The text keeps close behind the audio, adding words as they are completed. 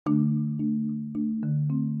Hi,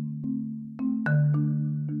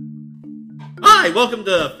 welcome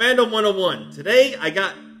to Fandom 101. Today I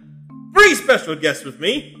got 3 special guests with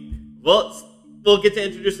me. Well, we'll get to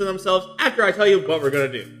introduce themselves after I tell you what we're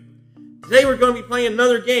going to do. Today we're going to be playing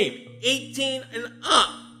another game, 18 and up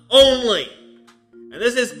only. And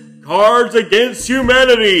this is Cards Against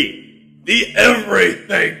Humanity, the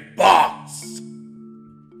Everything Box.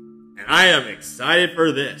 And I am excited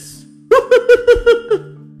for this.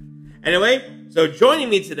 Anyway, so joining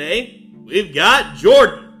me today, we've got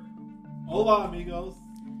Jordan. Hola, amigos.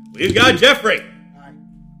 We've got Jeffrey. Hi.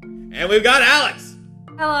 And we've got Alex.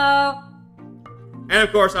 Hello. And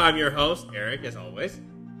of course, I'm your host, Eric, as always.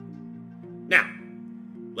 Now,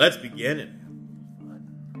 let's begin and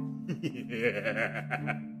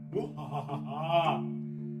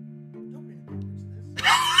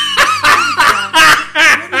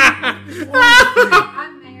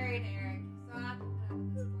I'm married, Eric, so I have to put up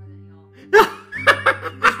with this more than y'all.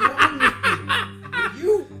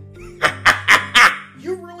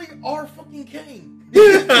 You really are fucking Kane.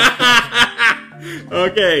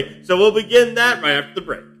 Okay, so we'll begin that right after the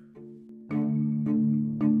break.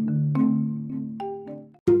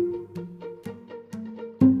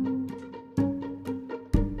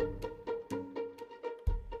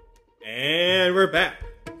 And we're back.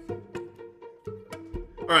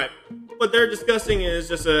 Alright, what they're discussing is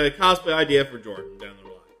just a cosplay idea for Jordan down the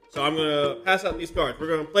line. So I'm going to pass out these cards. We're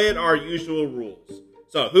going to play it our usual rules.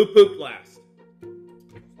 So, who pooped last?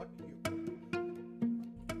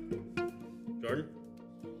 Jordan?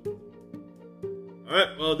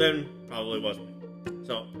 Alright, well then, probably wasn't me.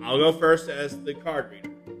 So, I'll go first as the card reader.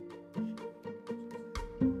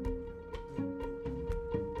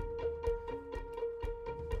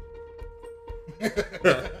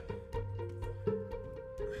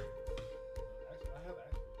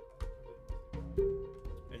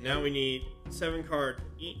 And now we need 7 cards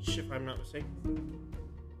each, if I'm not mistaken.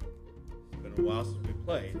 It's been a while since we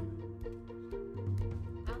played.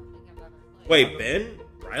 I don't think I've ever played. Wait, Ben?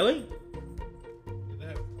 Riley?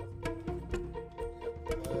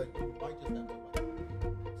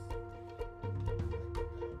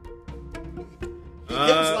 He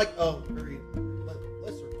gives like a very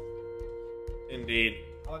lesser. Indeed.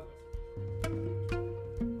 I like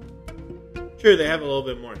True, they have a little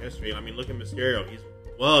bit more history. I mean, look at Mysterio. He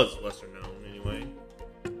was lesser known, anyway.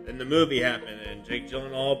 Then the movie happened, and Jake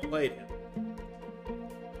Gyllenhaal played him.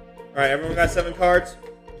 Alright, everyone got 7 cards?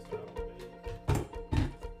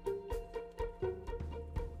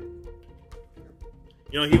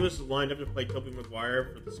 You know, he was lined up to play Tobey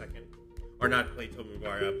Maguire for the second. Or not to play Tobey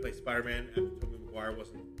Maguire, play Spider-Man after Tobey Maguire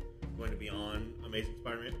wasn't going to be on Amazing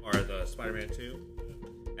Spider-Man, or the Spider-Man 2.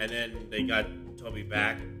 And then they got Tobey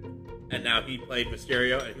back, and now he played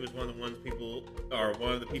Mysterio, and he was one of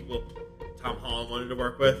the people Tom Holland wanted to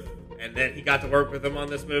work with. And then he got to work with him on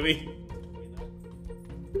this movie.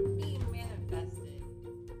 He manifested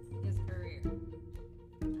his career.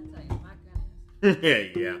 I tell you, my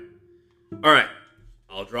goodness. Yeah. Alright,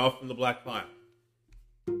 I'll draw from the black pile.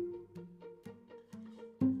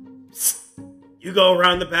 You go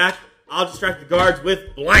around the back. I'll distract the guards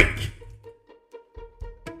with blank.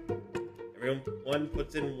 Everyone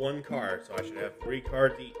puts in 1 card, so I should have 3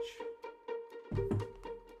 cards each.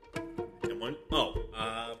 And one. Oh,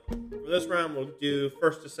 for this round, we'll do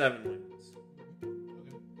first to 7 wins.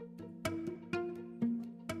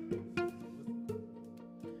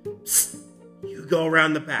 You go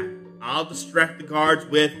around the back. I'll distract the guards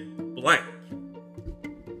with blank.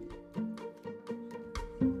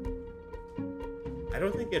 I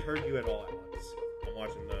don't think it hurt you at all, Alex. I'm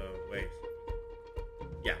watching the waves.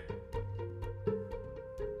 Yeah.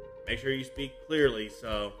 Make sure you speak clearly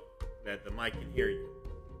so that the mic can hear you.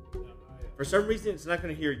 For some reason, it's not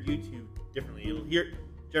going to hear you two differently. It'll hear...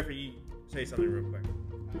 Jeffrey, you say something real quick.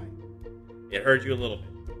 It heard you a little bit.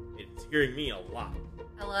 It's hearing me a lot.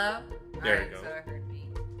 Hello? There Alright, you go. so it heard me.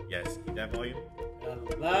 Yes, keep that volume.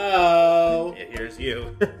 Hello. It hears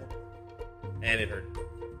you. And it heard.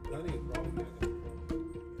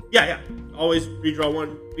 Yeah. Yeah. Always redraw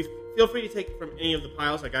 1. Feel free to take from any of the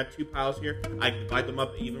piles. I got 2 piles here. I can divide them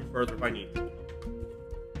up even further if I need to.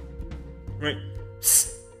 Right.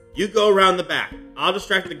 Psst. You go around the back. I'll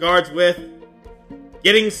distract the guards with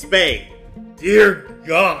getting spayed. Dear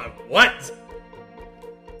God, what?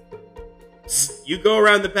 Psst. You go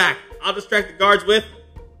around the back. I'll distract the guards with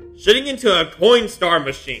shooting into a Coinstar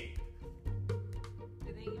machine.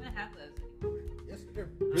 Do they even have those anymore? Yes, they're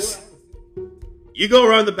You go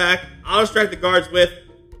around the back. I'll distract the guards with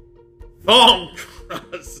thong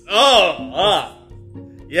cross.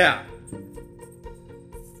 Yeah.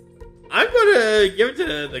 I'm gonna give it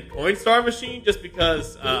to the Coinstar machine just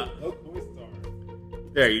because. No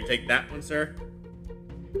Coinstar. There, you take that one, sir.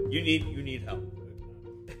 You need help.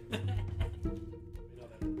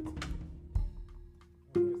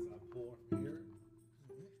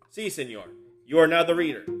 Si, senor. You are now the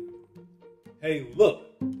reader. Hey, look,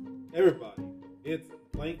 everybody, it's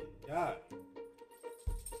blank guy.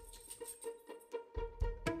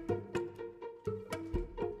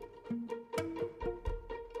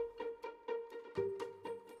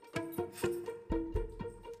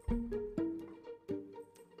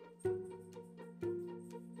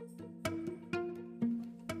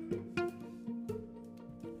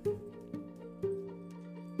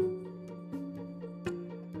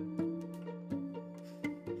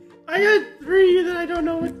 I got 3 that I don't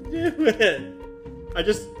know what to do with. I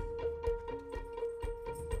just.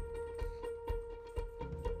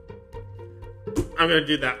 I'm gonna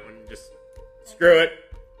do that one. Just screw it.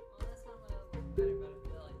 Well, this one would have worked better,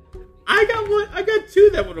 but I feel like that would be. I got one. I got 2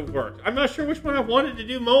 that would have worked. I'm not sure which one I wanted to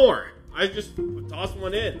do more. I just tossed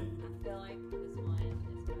one in. I feel like this one is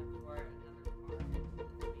good for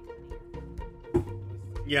another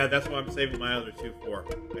car. Yeah, that's what I'm saving my other 2 for.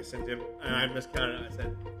 I sent him, and I miscounted. I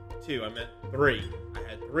said 2. I meant 3. I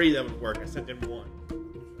had 3 that would work. I sent him 1.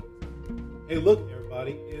 Hey, look,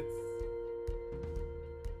 everybody, it's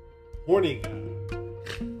horny guy.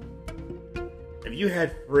 If you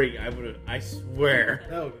had 3, I would have. I swear.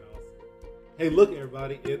 That would be awesome. Hey, look,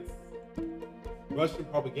 everybody, it's Russian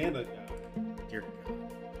propaganda guy. Dear God.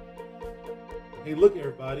 Hey, look,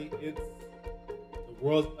 everybody, it's the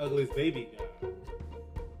world's ugliest baby guy.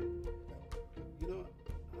 You know,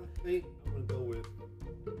 I think I'm gonna go with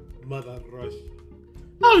Mother Russia.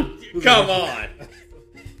 Oh, come on.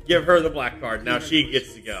 Give her the black card. Now she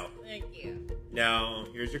gets to go. Thank you. Now,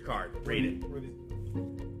 here's your card. Read it. Where these-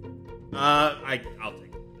 I'll take it.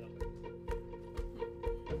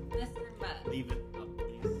 Mr. Musk. Leave it up,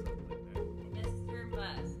 please. Mr.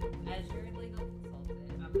 Musk, as your legal consultant,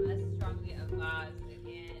 I must strongly advise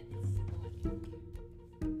against.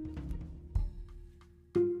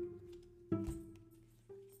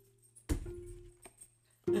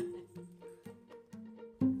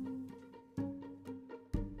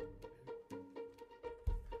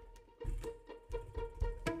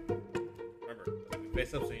 Remember,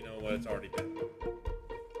 face up so you know what it's already done.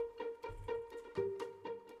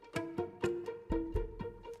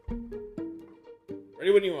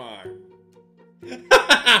 Ready when you are.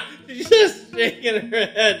 She's just shaking her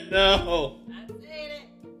head. No. I'm saying it.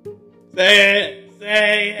 Say it.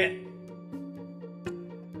 Say it.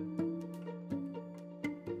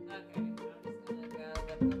 Okay, I'm just gonna go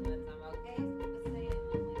with the ones I'm okay with saying.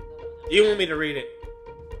 I'll leave the one I'm Do you want me to read it?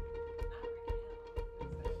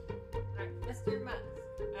 Alright, Mr. Musk,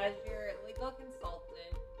 as your legal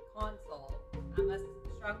consultant, consul, I must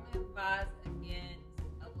strongly advise against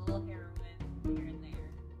a little heroin here and there.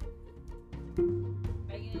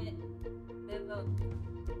 Making it bimbo.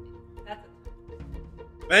 That's it.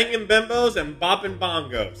 Banging bimbos and bopping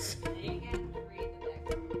bongos. Then you get to read the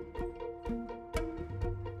next one.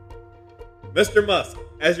 Mr. Musk,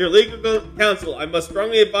 as your legal counsel, I must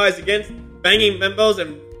strongly advise against banging bimbos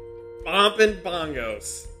and bopping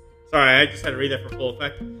bongos. Sorry, I just had to read that for full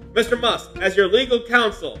effect. Mr. Musk, as your legal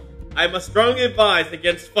counsel, I must strongly advise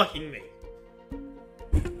against fucking me.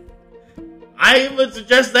 I would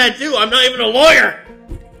suggest that too. I'm not even a lawyer.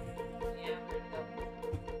 Yeah, we're gonna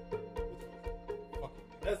go.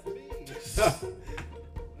 That's me.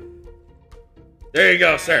 There you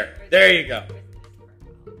go, sir. There you go.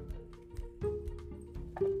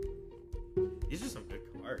 These are some good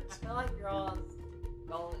I cards. feel like your all's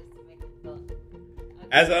goal is to make it feel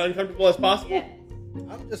As uncomfortable as possible. Yes.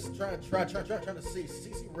 I'm just trying to see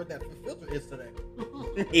where that filter is today.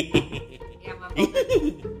 Yeah, my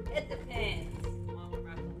filter. It depends on where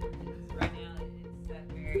my filter is. Right now, it's set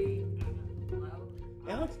very low.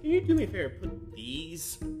 Alex, can you do me a favor? Put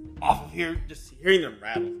these off of here. Just hearing them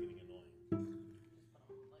rattle is getting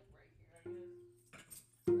Like right here it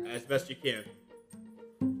annoying. As best you can.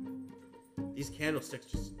 These candlesticks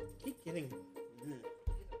just keep getting. is.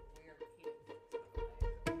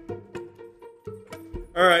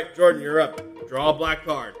 All right, Jordan, you're up. Draw a black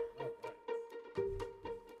card.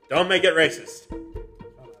 Don't make it racist.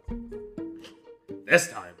 This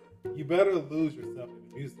time. You better lose yourself in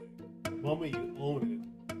the music. The moment you own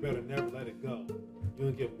it, you better never let it go. You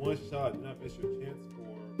only get one shot and not miss your chance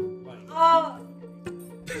for blank. Oh!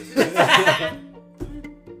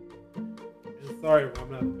 And sorry,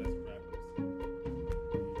 I'm not the best rapper.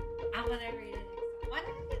 I'm gonna read it next time. Why did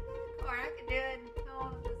I get that card? I could do it and tell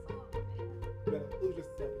the song. You better lose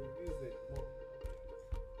yourself in the music.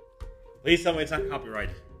 Please tell me it's not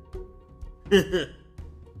copyrighted. Are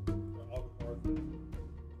all the cards?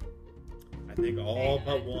 I think all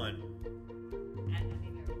but one. I need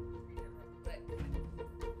to read it real quick.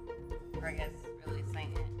 Or I guess really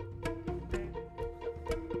saying it.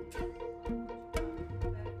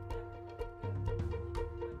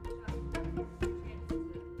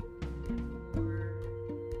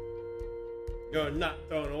 You're not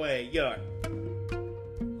throwing away your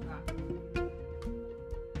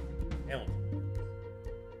helmet.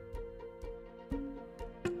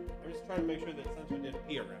 I'm just trying to make sure that Sunshine didn't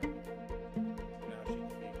pee around. Now she can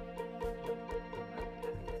pee.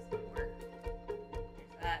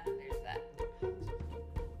 There's that.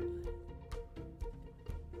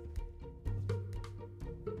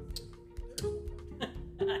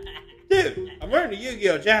 Dude, I'm wearing a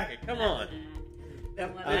Yu-Gi-Oh jacket. Come on.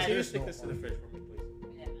 That one Can you I- just stick this in the fridge for me, please?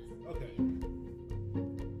 Yeah. Okay.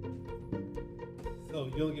 So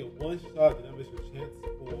you only get one shot, and that miss your chance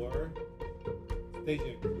for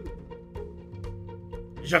staging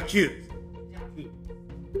Jacques. two.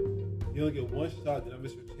 You only get one shot, then I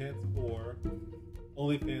miss your chance for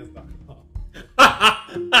OnlyFans.com.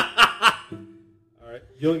 Alright.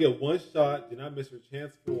 You only get one shot, do not miss your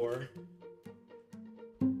chance for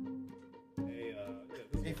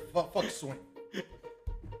Hey, fuck swing.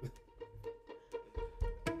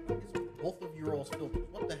 Both of you are all filters.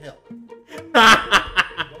 What the hell?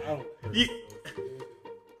 I don't care. You-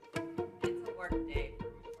 It's a work day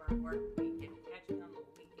for a work weekend. Catching on the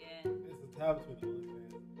weekend. It's a tie between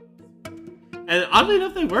OnlyFans And oddly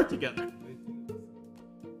enough, they work together. and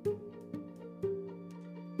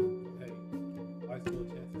Hey, I still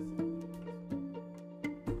chances.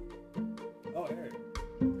 Oh, Eric.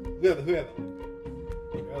 Who had the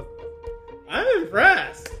I'm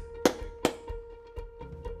impressed.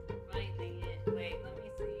 Funny thing is, wait, let me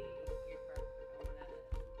see your card.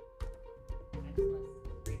 I just want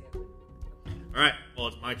to read it. Alright, well,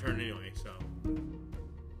 it's my turn anyway, so.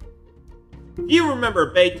 You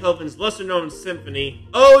remember Beethoven's lesser-known symphony,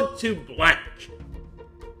 Ode to Blank.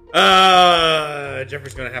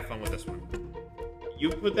 Jeffrey's gonna have fun with this one. You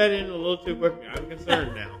put that in a little too quick. I'm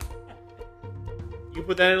concerned now. You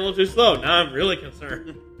put that in a little too slow. Now I'm really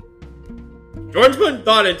concerned. Jordan's putting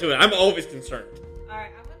thought into it. I'm always concerned.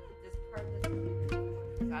 Alright, I'm going to discard this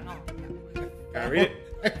because I don't remember. Can I read it?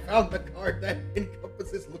 I found the card that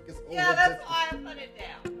encompasses Lucas Oil. Yeah, that's why I put it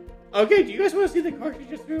down. Okay, do you guys want to see the card you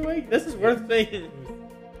just threw away? This is worth saying.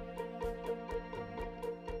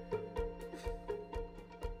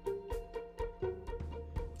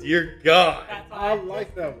 Dear God. That's why I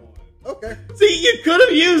like that one. Okay. See, you could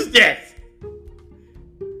have used it.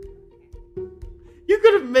 You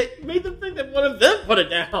could have made them think that one of them put it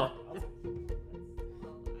down.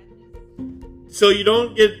 So you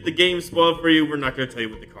don't get the game spoiled for you. We're not going to tell you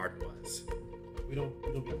what the card was. We don't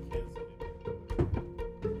get canceled.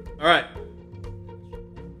 All right.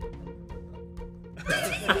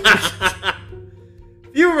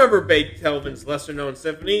 If you remember Beethoven's lesser-known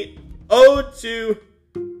symphony, Ode to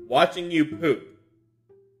Watching You Poop.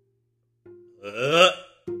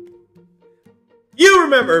 You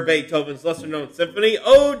remember Beethoven's lesser-known symphony,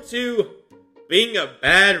 Ode to Being a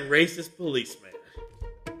Bad Racist Policeman.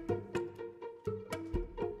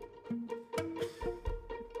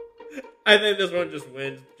 I think this one just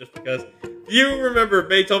wins just because. You remember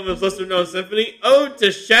Beethoven's lesser-known symphony, Ode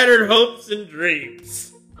to Shattered Hopes and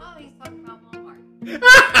Dreams. Oh, he's talking about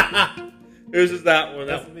Walmart. Whose is that one?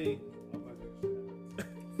 That's me.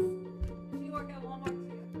 Do you work at Walmart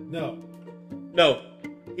too? No, No,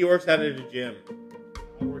 he works out at a gym.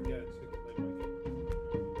 I work at Chick-fil-A.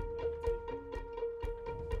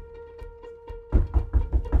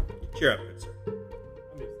 Cheer up, good sir. I'm used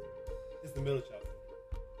to it. It's the middle child.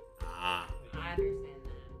 Ah. I understand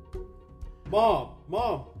that.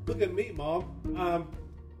 Mom, look at me, Mom.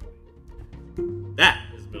 That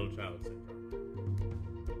is middle child syndrome.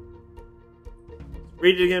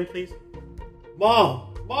 Read it again, please.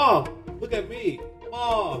 Mom, look at me,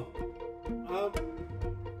 Mom.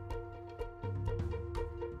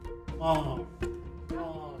 Mom.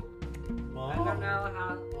 I don't know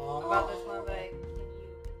how about this one, but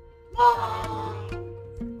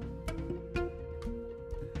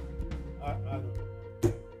I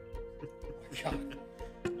don't. God.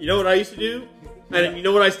 You know what I used to do? And you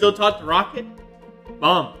know what I still taught to Rocket?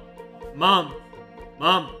 Mom. Mommy.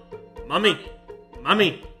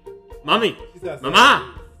 She said,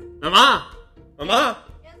 Mama.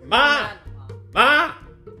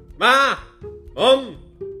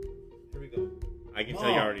 Here we go. I can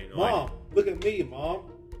tell you already know. Mom, look at me, Mom.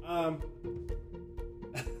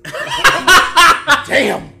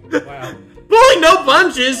 Damn. Wow. Pulling no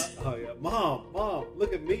punches. Oh yeah, Mom,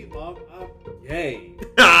 look at me, Mom. I'm gay.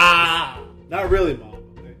 Ah! Not really, Mom.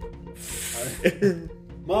 Okay.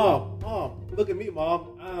 Mom, look at me,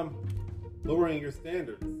 Mom. I'm lowering your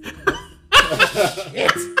standards.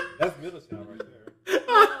 That's middle child right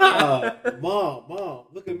there. Mom,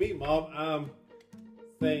 look at me, Mom. I'm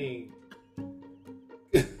saying.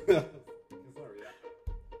 Sorry.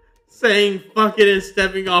 Saying fuck it and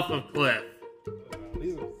stepping off a cliff.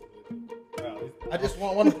 I just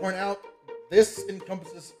want to point out this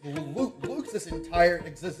encompasses Luke's entire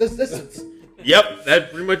existence. Yep,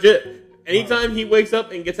 that's pretty much it. Anytime he wakes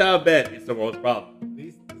up and gets out of bed, it's the world's problem.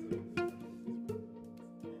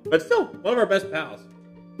 But still, one of our best pals.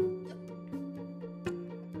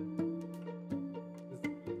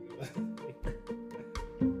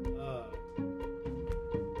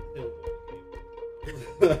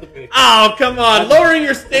 Oh, come on. Lowering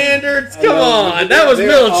your standards? Come on. That was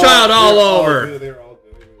middle child all over. They're all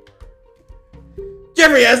good.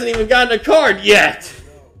 Jeffrey hasn't even gotten a card yet.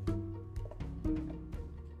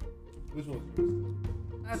 Which one?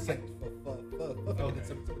 Okay.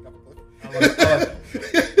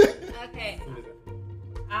 Okay.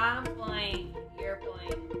 I'm playing. You're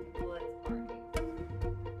playing. Let's party.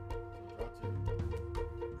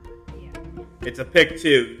 Yeah. It's a pick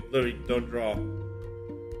two. Literally, don't draw.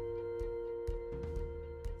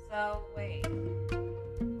 So wait. So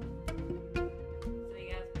you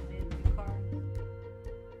guys put in 2 cards.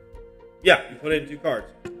 Yeah, you put in 2 cards.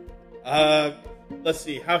 Let's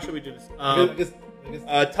see. How should we do this? I guess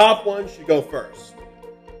Top one should go first.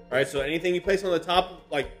 All right. So anything you place on the top,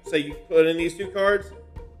 like say you put in these 2 cards,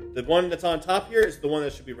 the one that's on top here is the one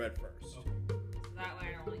that should be read first. So that way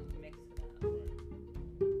I don't like mix it up.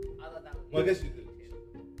 I thought that would be well, I guess you good.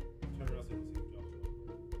 could turn around so you can see Joshua.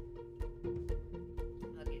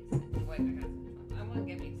 Okay, so wait, I got some. I'm gonna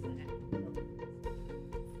give you some.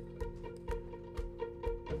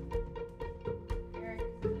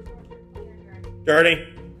 Dirty.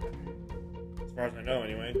 As far as I know,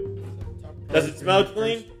 anyway. Does it smell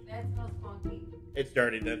clean? That smells funky. It's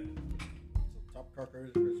dirty then. Top card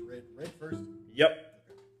is red. Red first. Yep.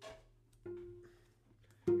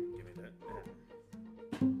 Give me that.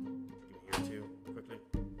 Give me here too, quickly.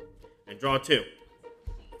 And draw 2.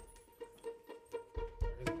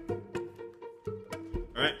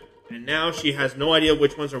 Alright. And now she has no idea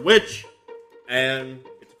which ones are which. And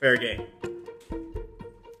it's a fair game.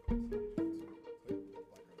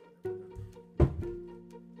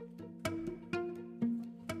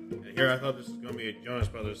 And here I thought this was going to be a Jonas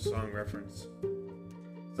Brothers song reference.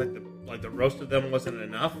 It's like the roast of them wasn't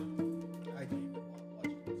enough. I can't even watch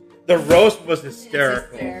it. The roast was It's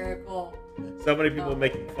hysterical. hysterical. So many people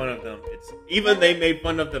making fun of them. It's even they made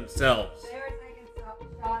fun of themselves. They were taking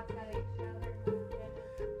shots at each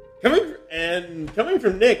other. Coming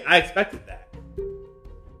from Nick, I expected that.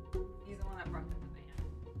 He's the one that brought up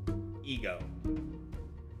the band. Ego.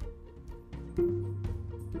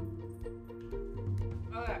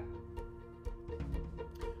 Okay.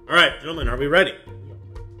 All right, gentlemen, are we ready?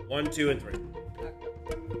 1, 2, and 3. Okay.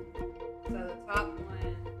 So the top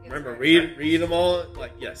one. Remember, read them all.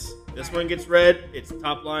 Like yes, this one gets read. It's the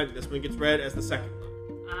top line. This one gets read as the second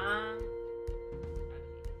line.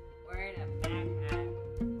 Wearing a MAC hat,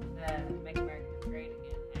 the Make America Great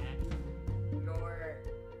Again hat. Your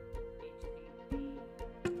HTV.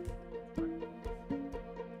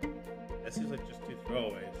 That seems like just 2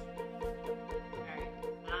 throwaways. Alright.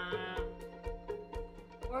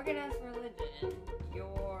 Organized religion.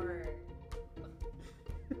 Your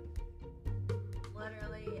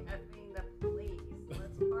literally effing the police.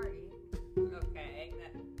 Let's party. Okay,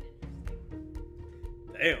 that's interesting.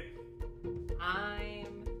 Damn.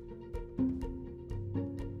 I'm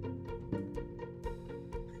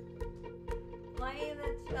playing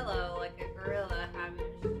the cello like a gorilla having a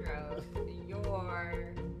stroke.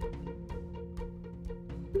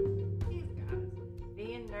 These guys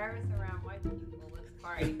being nervous around white people. Let's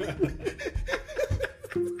party.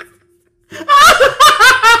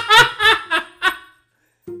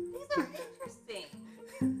 These are interesting.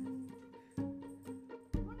 I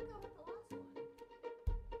want to go with the last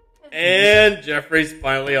one. And Jeffrey's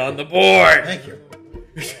finally on the board. Thank you.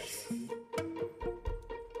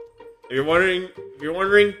 If you're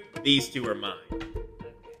wondering, these 2 are mine.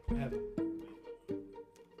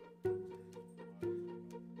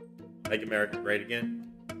 Make America Great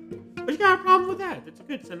Again. But you got a problem with that? It's a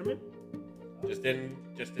good sentiment. Just didn't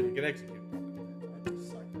get executed.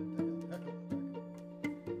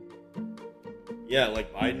 Yeah,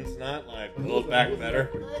 like Biden's not like Build Back Better.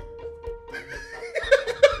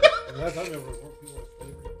 Last I remember, more people were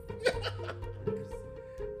slavery.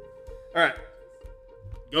 All right,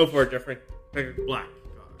 Go for it, Jeffrey. Pick a black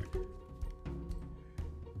card.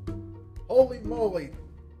 Holy moly!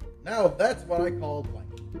 Now that's what I call blank.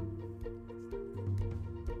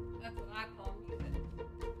 That's what I call music.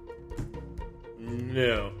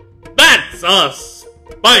 No. That's a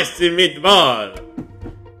spicy meatball.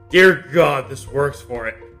 Dear God, this works for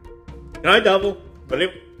it. Can I double? But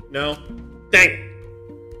it... No. Dang.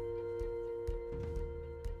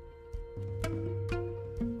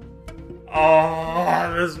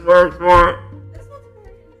 Oh, this works for it. This one's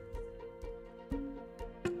very interesting.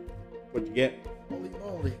 What'd you get? Holy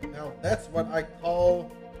moly! Now that's what I call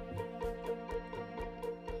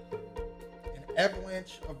an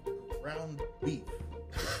avalanche of ground beef.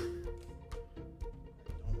 I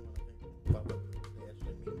don't want to think about what they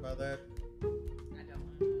actually mean by that. I don't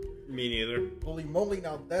know. Me neither. Holy moly!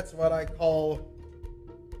 Now that's what I call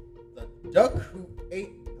the duck who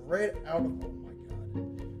ate bread out of. Oh my god!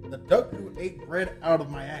 The duck who ate bread out of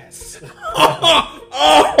my ass.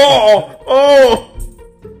 Oh!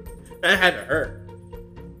 That had to hurt.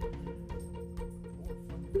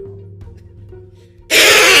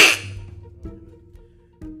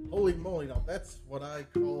 Holy moly! Now that's what I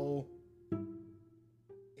call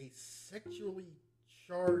a sexually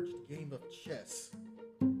charged game of chess.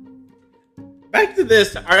 Back to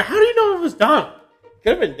this. How do you know it was Donald?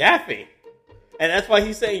 Could have been Daffy. And that's why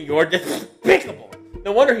he's saying you're despicable.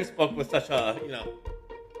 No wonder he spoke with such a,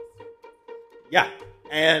 Yeah.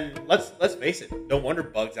 And let's face it. No wonder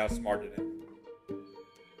Bugs outsmarted him.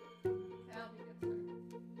 That'll be good,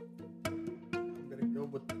 sir. I'm gonna go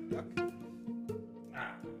with the duck.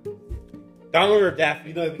 Donald or You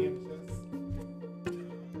Daffy? know the game of chess?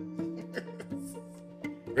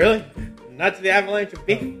 Really? Not to the avalanche of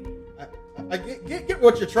beef? I get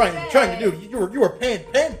what you're trying to do. You were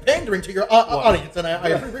pandering to your audience, and I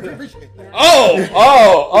appreciate that.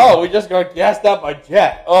 Oh, we just got gassed out by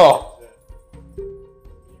Jet. Oh.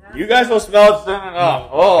 You guys will smell it soon enough.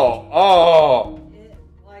 Oh. It,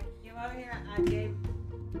 like, came over here,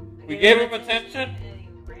 We gave him attention? and he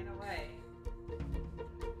ran away.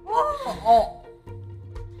 Oh.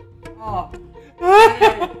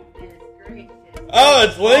 Goodness gracious. Oh,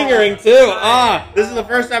 it's lingering too. This is the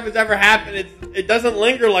first time it's ever happened. It doesn't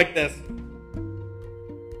linger like this.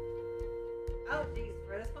 Oh, geez,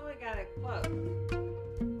 for this one we got a quote.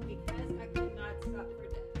 Because I could not stop for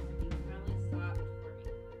death, he finally stopped for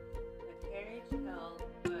me. The carriage held,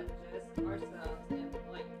 but just ourselves and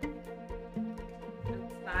blank.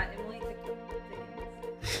 It's not Emily Dickens.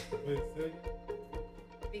 Wait, say?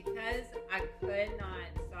 Because I could not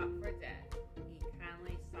stop for death, he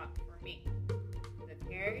kindly stopped for me. The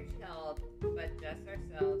carriage held, but just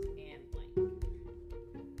ourselves and blank.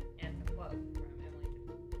 And it's a quote from Emily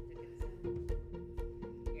Dickinson.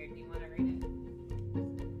 Here, do you want to read it?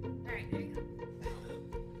 Alright, there you go.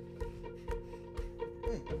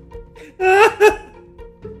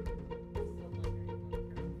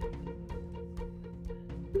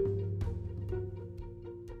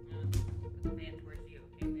 The man towards you,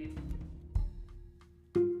 okay, babe?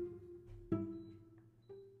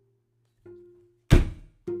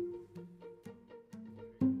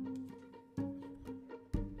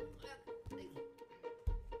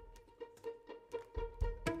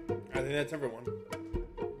 I think that's everyone.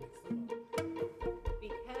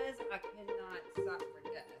 Because I could not stop for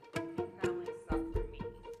death, he kindly stopped for me.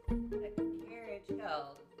 The carriage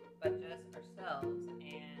held, but just ourselves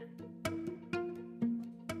and I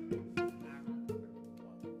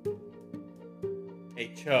don't know. Hey,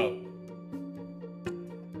 Cho.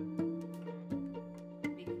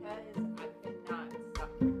 Because I could not stop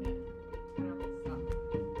for death, he kindly stopped for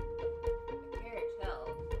me. The carriage held,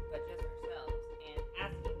 but just ourselves and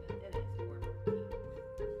asking the dentist for repeat.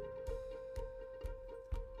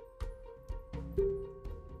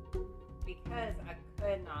 Because I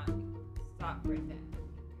could not stop for death, he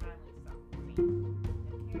kindly stopped for me.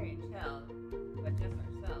 The carriage held, but just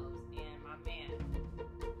ourselves and my man,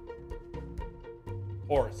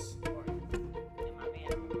 Horace. Horace, and my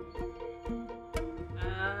man.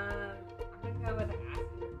 I'm gonna go with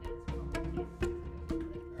asking the dentist for repeat.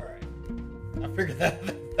 All right, I figured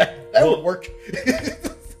that would work.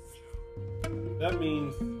 That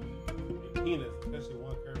means a penis, especially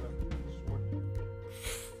one curve up short.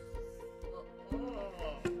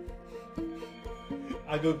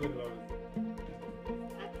 I googled it already.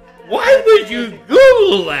 Why would you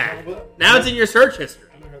Google that? Now it's in your search history.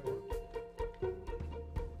 I never heard the word.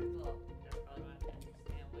 Well, that's probably why I didn't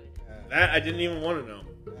understand what it is. That I didn't even want to know.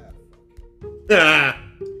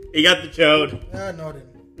 He got the chode. No, I didn't.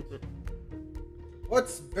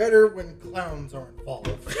 What's better when clowns are involved?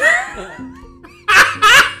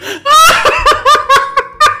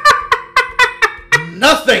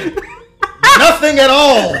 Nothing. Nothing at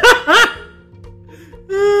all.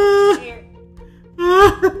 Here.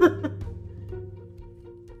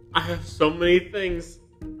 I have so many things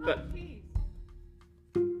Oh, that. jeez.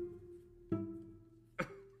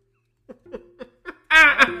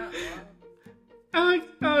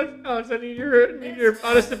 Alex, I need your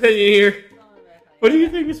honest opinion here. What do you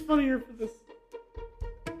think is funnier for this?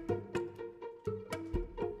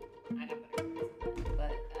 I got better.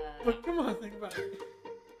 But, But come on, think about it.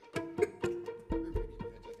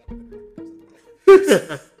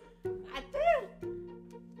 I do.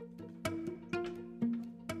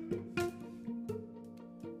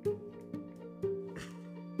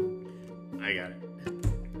 I got it.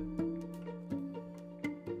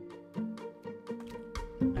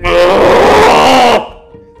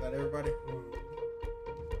 Is that everybody?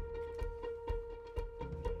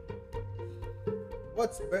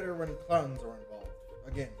 What's better when clowns are involved?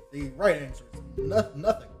 Again, the right answer is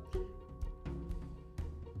nothing.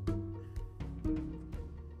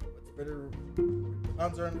 What's better when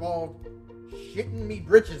clowns are involved? Shitting me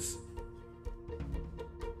britches.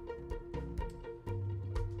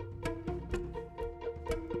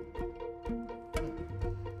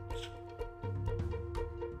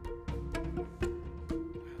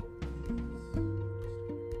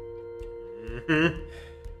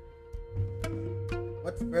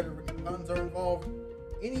 What's better when clowns are involved?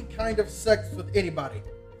 Any kind of sex with anybody.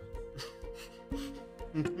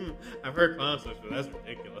 I've heard clown sex, but that's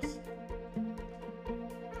ridiculous.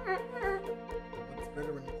 What's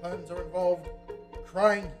better when clowns are involved?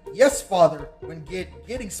 Crying, yes, father, when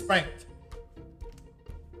getting spanked.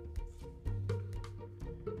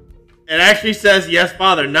 It actually says yes,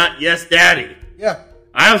 father, not yes, daddy. Yeah.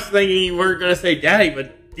 I was thinking you weren't going to say daddy,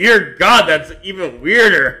 but dear God, that's even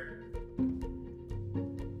weirder.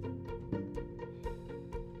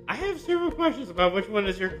 I have several questions about which one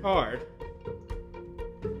is your card.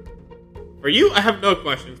 For you, I have no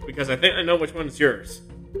questions because I think I know which one is yours.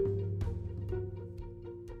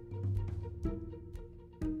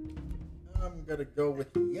 I'm gonna go with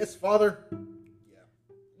yes, father. Yeah.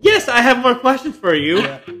 Yes, I have more questions for you.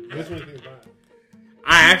 Yeah. Which one do you think is mine?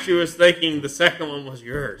 I actually was thinking the second one was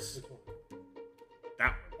yours. Which one?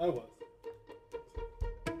 That one. I was.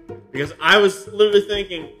 Because I was literally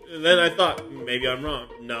thinking, and then I thought, maybe I'm wrong.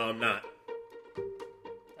 No, I'm not.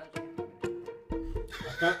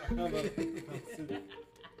 I found a suit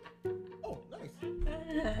Oh, nice.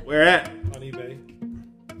 Where at? on eBay.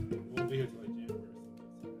 Won't be here till like January or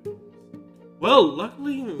something. Well,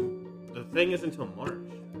 luckily, the thing is until March.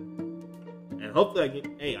 And hopefully I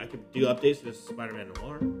could do updates to this Spider-Man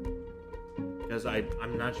Noir. Because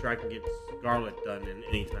I'm not sure I can get Scarlet done in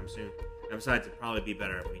anytime soon. And besides, it'd probably be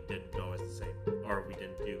better if we didn't go as the same, or if we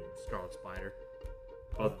didn't do Scarlet Spider.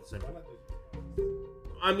 Both at the same Why time. not do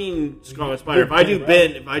I mean, Scarlet Spider. If I do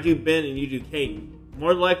Ben and you do Kate,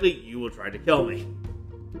 more likely you will try to kill me.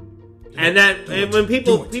 And when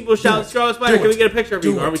people shout Scarlet Spider, can we get a picture of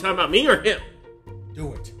you? Are we talking about me or him?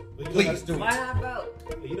 Do it. But you Please do Why it. not both?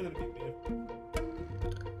 Yeah, you don't have to be man.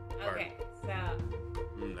 Okay, so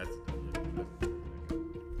That's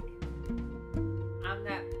I'm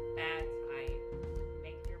that bad type.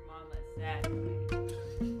 Make your mama sad.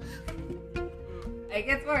 It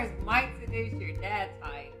gets worse. Might seduce your dad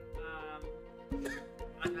type. I'm not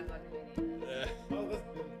going to do any of this. Oh, that's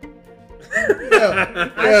good.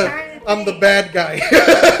 Yeah. I'm the bad guy.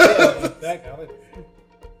 That guy, I like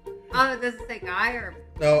Oh, does it say guy or?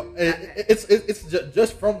 No, it's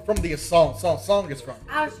just from the song is from.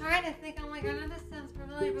 I was trying to think. I'm like, I know this sounds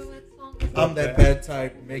familiar, but what song is it? I'm that bad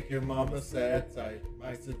type, make your mama sad type,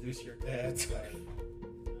 might seduce your dad type.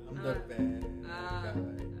 I'm the bad guy.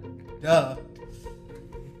 Duh.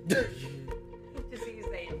 Just so you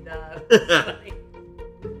say duh. Wait,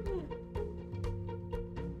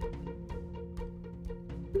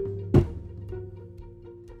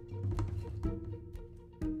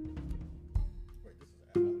 this is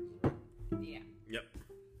Alex, right? Yeah. Yep.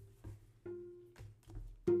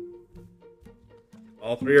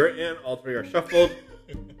 All three are in. All three are shuffled.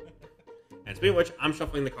 And speaking of which, I'm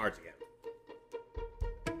shuffling the cards again.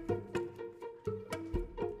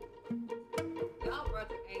 Y'all brought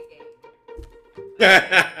your A game.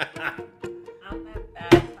 I'm that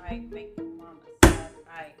bad type, make your mama sad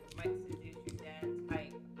type, might seduce your dad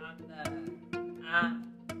type. I'm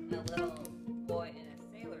a little boy in a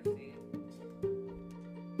sailor suit.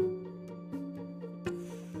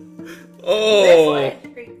 Oh. This one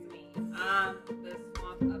intrigues me. The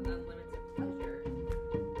swamp of unlimited pleasure.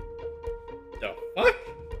 The fuck?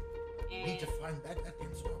 Need to And find that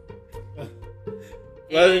damn swamp.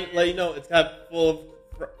 Let you know, it's got full of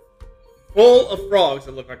full of frogs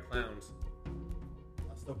that look like clowns.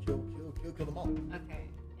 I'll still kill them all. Okay.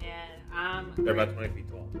 And They're about 20 feet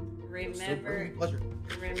tall. It'll still bring me pleasure.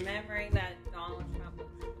 remembering that Donald Trump was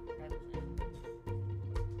the president.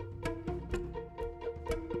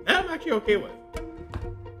 That I'm actually okay with.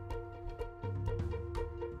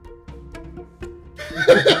 I'm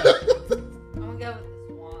gonna go with the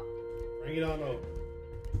swamp. Bring it on over.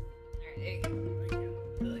 Alright, there you go.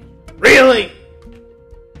 Really?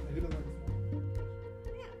 Who doesn't like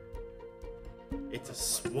Yeah. It's a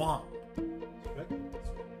swamp. swamp?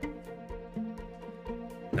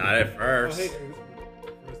 Not at Oh, first. hey, this is the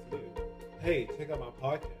first to do. Hey, check out my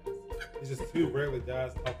podcast. It's just two regular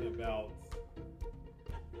guys talking about.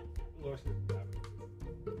 Lord,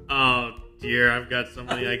 Oh dear, I've got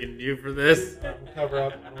something I can do for this. we'll cover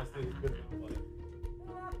up. I don't see who's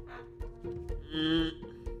Mm.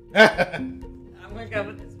 I'm gonna go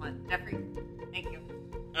with this one. Jeffrey, thank you.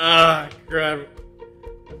 Ah, crap.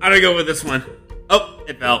 I'm gonna go with this one. Oh,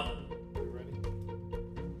 it fell. ready?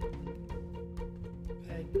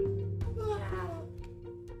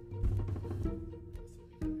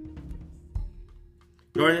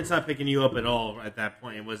 Jordan, it's not picking you up at all at that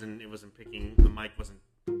point. It wasn't picking, the mic wasn't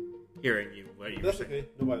hearing you. What you were That's saying. okay.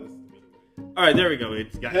 Nobody listens to me. Alright, there we go.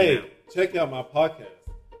 It's got you Hey, now. check out my podcast.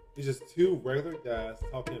 It's just two regular guys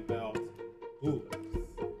talking about boobs.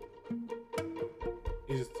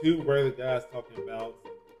 It's just two regular guys talking about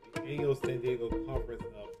the annual San Diego Conference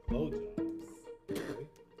of Blowjobs.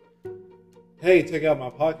 Hey, check out my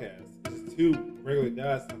podcast. It's just two regular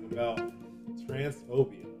guys talking about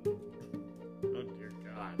transphobia. Oh dear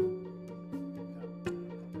God.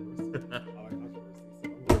 I like controversy, so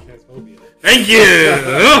I'm going transphobia. Thank you!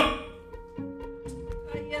 Oh,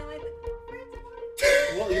 you don't like the conference one?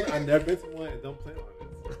 Well, you know, I've never been to one and don't plan on it.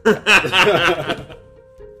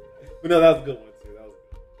 But no, that was a good one too. That was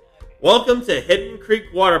good. Welcome to Hidden Creek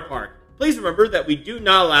Water Park. Please remember that we do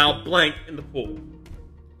not allow blank in the pool.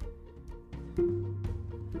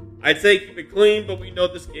 I'd say keep it clean, but we know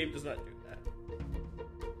this game does not do that.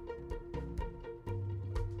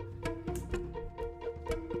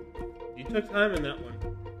 You took time in that one.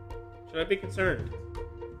 Should I be concerned?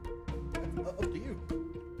 That's up to you.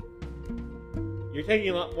 You're taking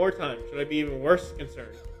a lot more time. Should I be even worse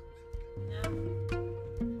concerned? No.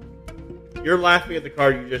 You're laughing at the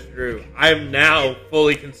card you just drew. I am now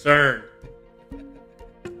fully concerned.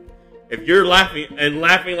 If you're laughing and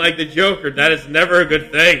laughing like the Joker, that is never a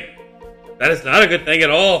good thing. That is not a good thing at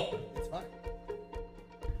all. It's fine.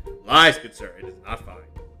 Lies, good sir. It is not fine.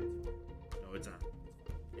 No, it's not.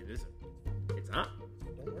 It isn't. It's not.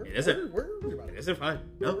 Don't worry. It isn't. Worry about It it. isn't fine.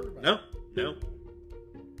 No.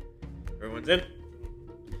 Everyone's in.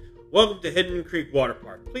 Welcome to Hidden Creek Water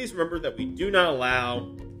Park. Please remember that we do not allow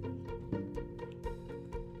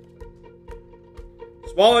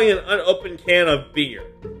swallowing an unopened can of beer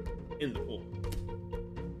in the pool.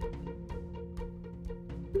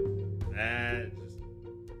 That just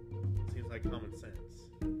seems like common sense.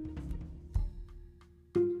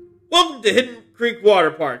 Welcome to Hidden Creek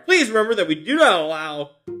Water Park. Please remember that we do not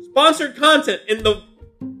allow sponsored content in the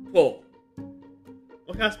pool.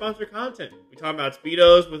 What kind of sponsored content? We talking about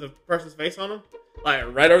Speedos with a person's face on them? Like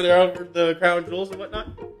right over there over the crown jewels and whatnot?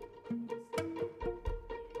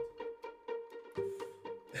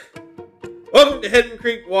 Welcome to Hidden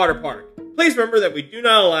Creek Water Park. Please remember that we do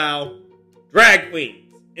not allow drag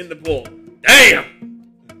queens in the pool. Damn!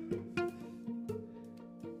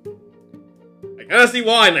 I kind of see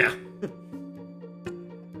why now.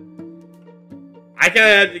 I kind of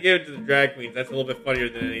had to give it to the drag queens. That's a little bit funnier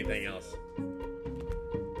than anything else.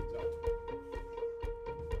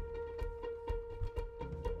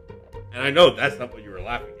 And I know that's not what you were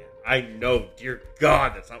laughing at. I know, dear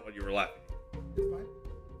God, that's not what you were laughing at. It's fine.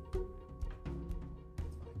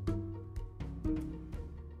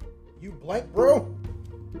 You blank, bro?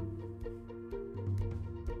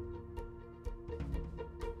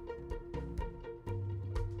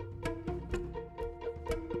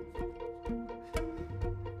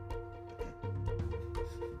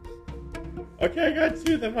 Okay, I got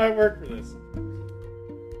two that might work for this.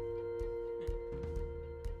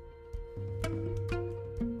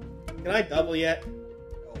 Can I double yet?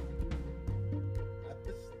 Oh. Not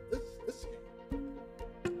this game.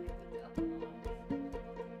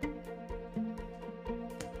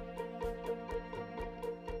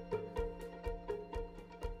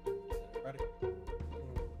 Ready?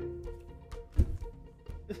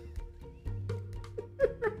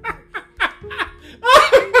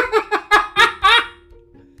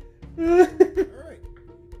 Alright.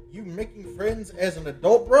 You making friends as an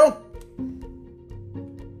adult, bro?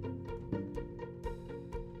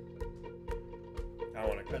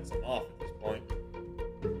 cut some off at this point.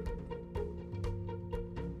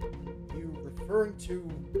 You referring to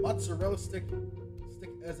mozzarella stick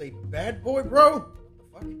as a bad boy, bro?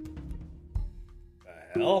 What the fuck?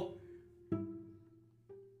 The hell?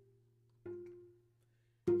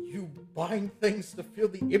 You buying things to fill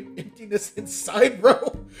the emptiness inside, bro?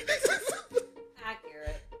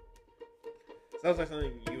 Accurate. Sounds like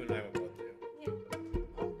something you and I would both do. Yeah.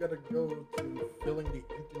 I'm gonna go to filling the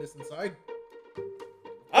emptiness inside.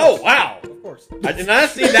 Oh, wow! Of course. I did not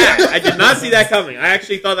see that. I did not see that coming. I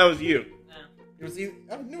actually thought that was you. It was either,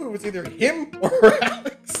 I knew it was either him or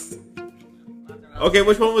Alex. Okay,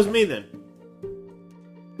 which one was me then?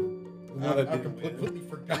 Another I didn't win. completely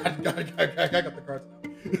forgot. I got the cards now.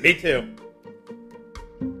 Me too.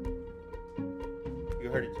 You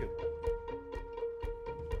heard it too.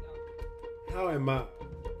 How am I,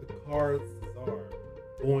 the card czar,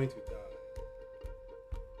 going to die?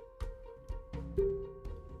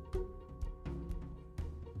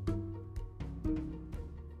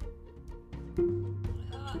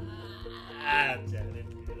 Ah, damn it.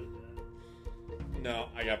 No,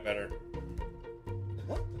 I got better.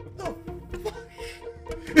 What the fuck?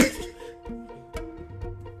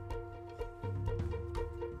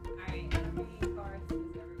 Alright, how many cards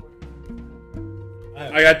does everyone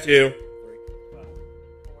have? I got 2.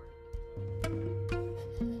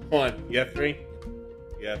 Four. 1. You have 3.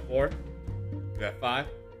 You have 4. You have 5.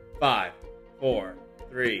 5, 4,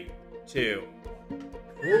 3, 2.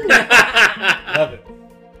 Love it.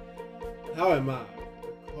 How am I,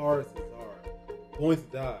 the card czar, going to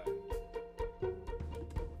die?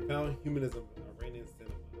 Found humanism in Iranian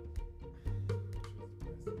cinema.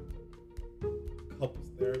 Couples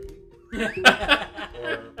therapy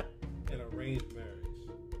or an arranged marriage.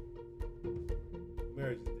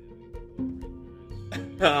 Marriage is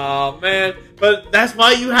dead. Oh, man. But that's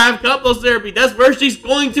why you have couples therapy. That's where she's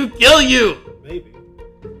going to kill you. Maybe.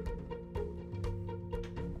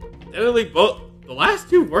 Technically, both. The last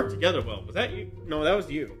 2 worked together well. Was that you? No, that was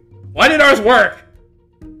you. Why did ours work?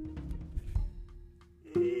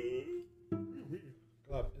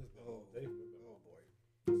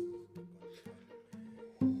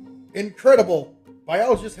 Incredible.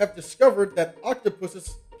 Biologists have discovered that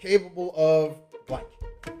octopuses capable of blank.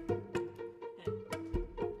 That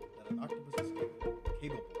an octopus is capable of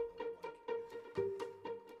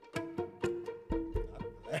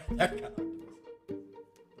blank. Not that kind of octopus.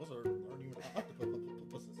 Those aren't even octopuses.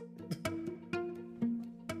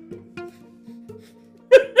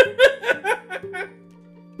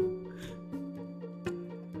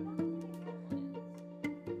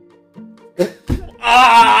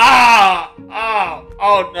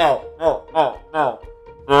 Oh no, no, no, no,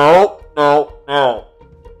 no, no, no,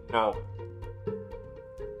 no.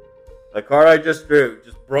 The card I just drew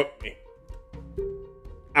just broke me.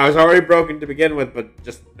 I was already broken to begin with, but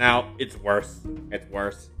just now it's worse. It's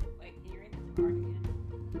worse. Wait, can you read the card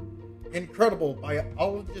again? Incredible.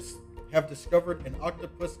 Biologists have discovered an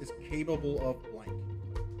octopus is capable of blank.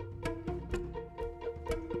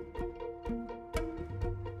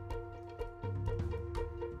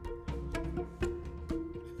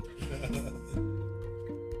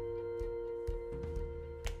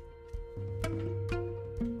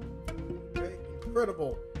 Okay,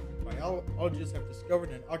 incredible. Biologists have discovered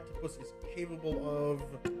an octopus is capable of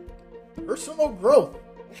personal growth.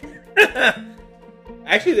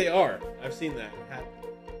 Actually, they are. I've seen that happen.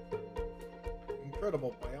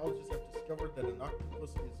 Incredible. Biologists have discovered that an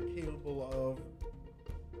octopus is capable of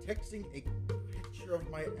texting a picture of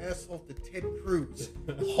my asshole to Ted Cruz.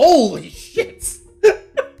 Holy shit!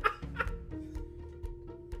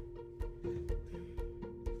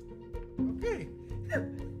 Okay.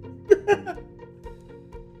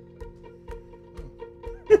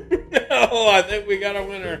 Oh, I think we got a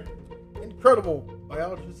winner. Incredible.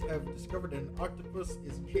 Biologists have discovered an octopus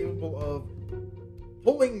is capable of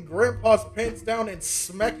pulling Grandpa's pants down and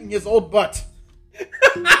smacking his old butt.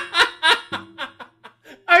 I'm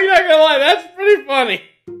not gonna lie, that's pretty funny.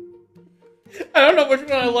 I don't know which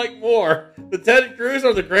one I like more, the Ted Cruz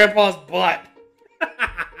or the Grandpa's butt.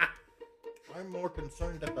 I'm more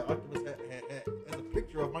concerned that the octopus has a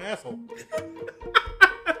picture of my asshole.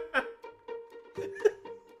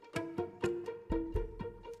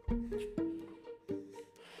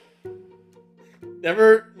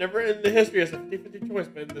 Never in the history has a 50-50 choice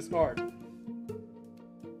been this hard.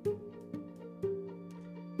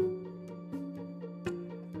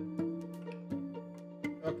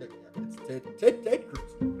 Okay, yeah, it's Ted Cruz.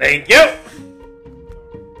 Thank you.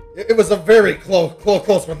 It was a very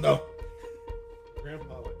close one, though.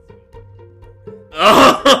 Grandpa likes me.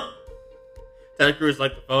 Oh. Ted Cruz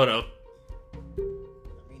liked the photo. I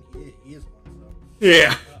mean, he is one, so.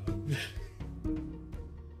 Yeah.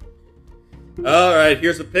 Alright,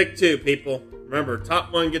 here's a pick 2, people. Remember,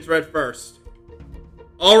 top 1 gets read first.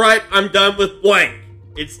 Alright, I'm done with blank.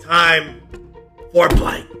 It's time for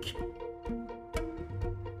blank.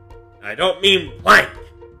 I don't mean blank.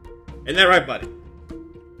 Isn't that right, buddy?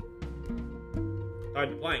 Time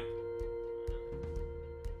to blank.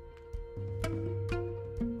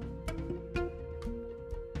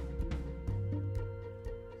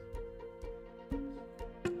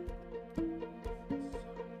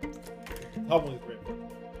 Top one is red.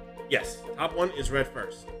 Yes, top 1 is read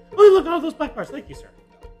first. Oh, look at all those black bars. Thank you, sir.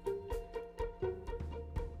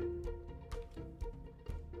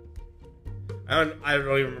 I don't even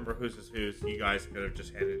remember whose is whose. You guys could have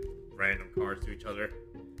just handed random cards to each other.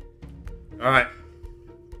 Alright.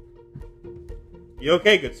 You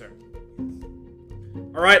okay, good sir?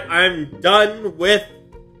 Alright, I'm done with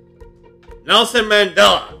Nelson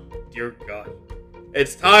Mandela. Dear God.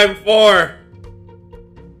 It's time for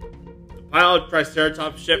the pilot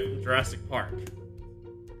Triceratops ship from Jurassic Park.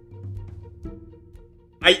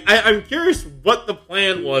 I'm curious what the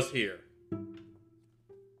plan was here.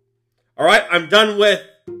 Alright, I'm done with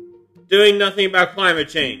doing nothing about climate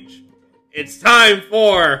change. It's time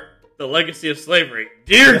for the legacy of slavery.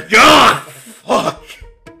 Dear God! Fuck!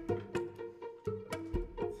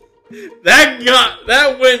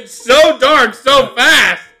 That went so dark so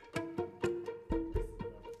fast!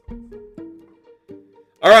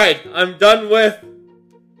 Alright, I'm done with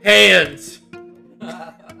hands.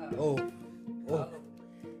 Oh.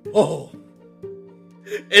 Oh.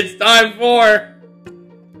 It's time for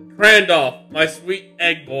Randolph, my sweet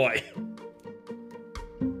egg boy.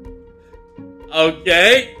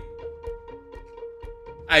 Okay.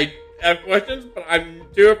 I have questions, but I'm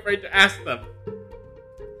too afraid to ask them.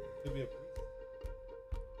 Could be a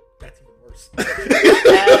That's even worse.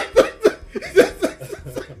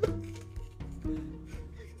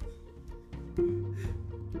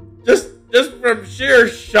 Just from sheer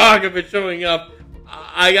shock of it showing up,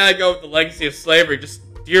 I gotta go with the legacy of slavery. Just,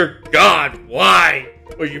 dear God, why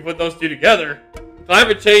would you put those two together?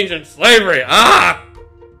 Climate change and slavery. Ah!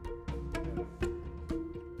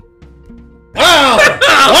 Wow!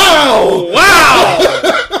 Wow! Wow!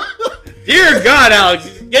 Dear God, Alex,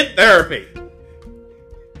 get therapy.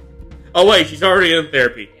 Oh wait, she's already in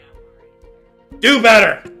therapy. Do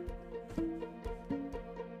better.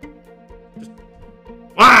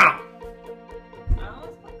 Wow! I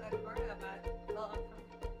almost put that card up, but I felt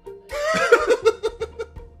uncomfortable.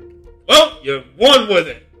 Well, you won with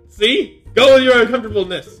it. See? Go with your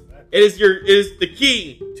uncomfortableness. It is the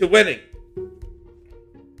key to winning.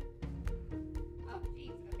 Oh,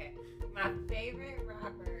 jeez. Okay. My favorite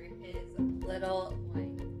rapper is Little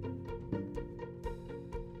Wayne.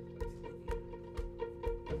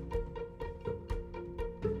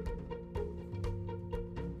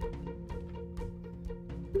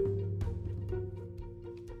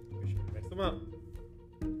 Mix them up.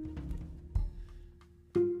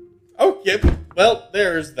 Okay, well,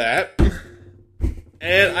 there's that.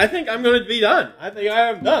 And I think I'm going to be done. I think I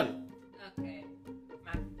am done. Okay.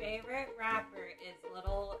 My favorite rapper is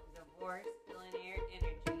Little Divorce Billionaire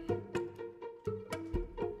Energy.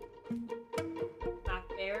 My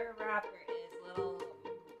favorite rapper is Little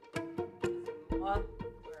Muff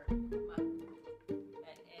or Muff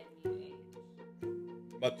at MUH.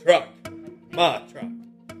 My truck. My truck.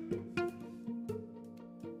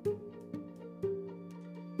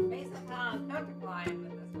 Based on how uncomfortable I am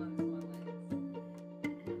with this one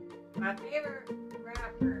is. My favorite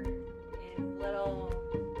rapper is Little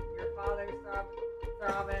Your Father's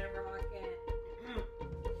Throbbing Rockin'.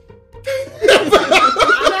 I'm not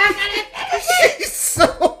gonna finish it! She's so.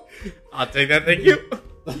 I'll take that, thank you.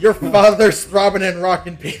 Your father's throbbing and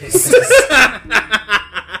rocking penises.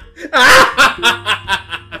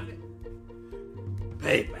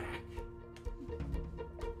 Payback.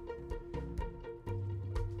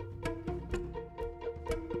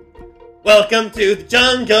 Welcome to the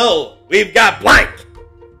jungle. We've got blank.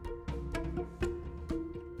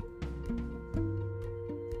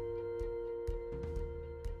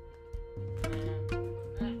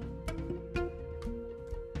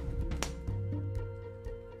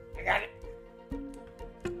 I got it.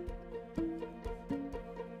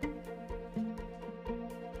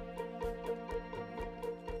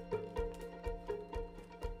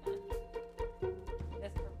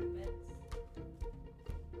 This prevents.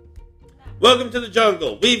 Welcome to the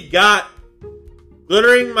jungle. We've got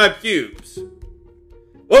glittering my pubes.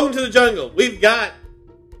 Welcome to the jungle. We've got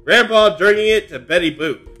Grandpa drinking it to Betty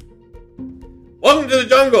Boop. Welcome to the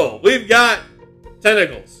jungle. We've got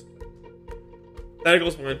tentacles.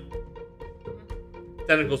 Tentacles win.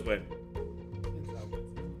 tentacles win.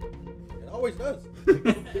 It always does.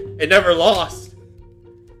 It never lost.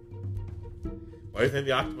 Why do you think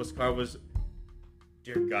the octopus card was?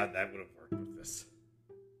 Dear God, that would have worked with this.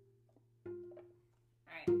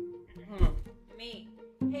 Alright. Me.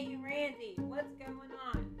 Hey, Randy, what's going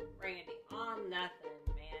on? Randy, oh, nothing,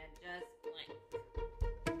 man. Just blank.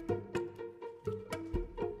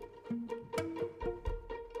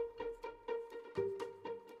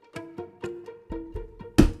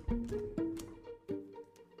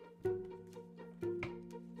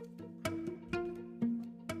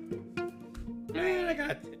 Man, I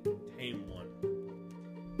gotta tame one.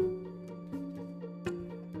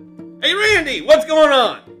 Hey, Randy, what's going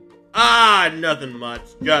on? Ah, nothing much.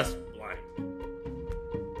 Just blank. A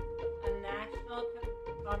national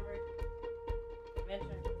conversation about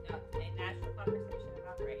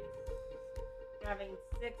race. Having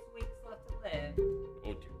 6 weeks left to live.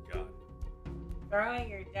 Oh, dear God. Throwing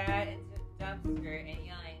your dad into a dumpster and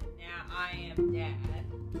yelling, "Now I am dad."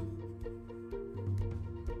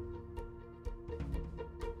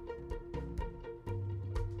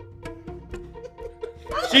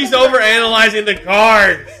 She's overanalyzing the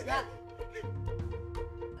cards. That's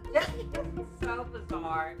so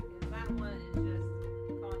bizarre. Because that one is just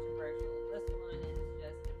controversial. This one is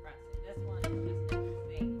just depressing. This one is just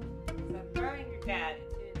interesting. So throwing your dad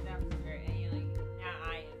into a dumpster and yelling, "Now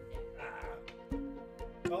I am dad."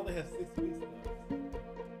 It only has 6 weeks left.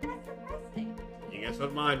 That's depressing. You guess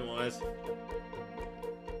what mine was?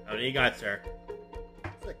 How many you got, sir?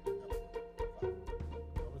 Sick. How was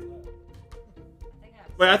I think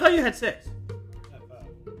Wait, I thought you had 6. that?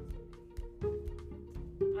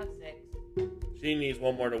 I'm 6. She needs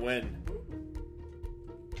one more to win.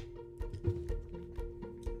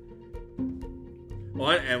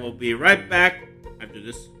 Well, and we'll be right back after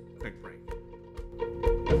this quick break.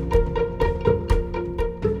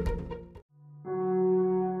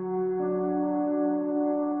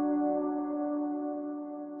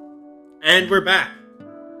 And we're back.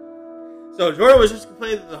 So Jordan was just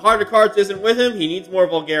complaining that the heart of cards isn't with him. He needs more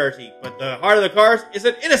vulgarity. But the heart of the cards is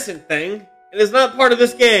an innocent thing. It is not part of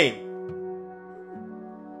this game.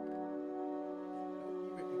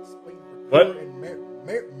 Explain What? Ricardo and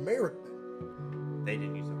Merrick then. They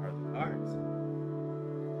didn't use the heart of the cards.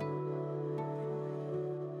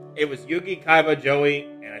 It was Yugi, Kaiba, Joey,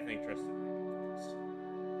 and I think Tristan.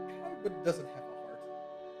 Kaiba doesn't have a heart.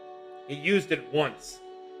 He used it once,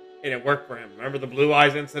 and it worked for him. Remember the Blue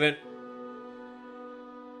Eyes incident?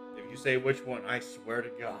 If you say which one, I swear to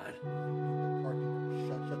God.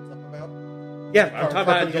 Shuts up about. Yeah, I'm talking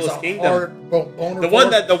about Ricardo has Duelist a Kingdom. hard boner The one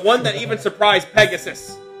for- that even surprised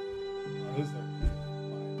Pegasus. Who's that?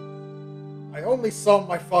 I only saw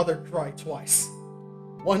my father cry twice.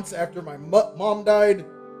 Once after my mom died,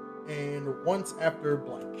 and once after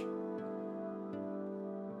blank.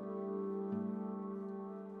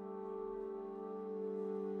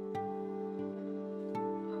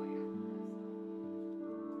 Oh, yeah.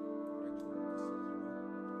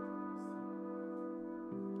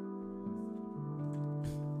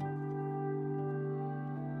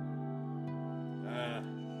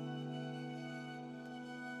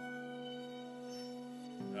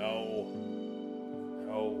 No.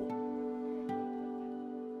 No.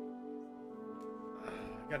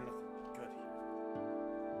 I got nothing good here.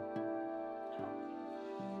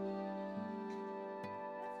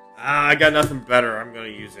 I got nothing better. I'm gonna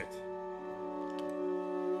use it.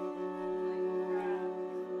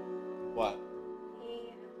 What?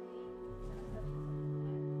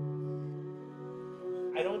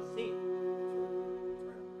 I don't see it.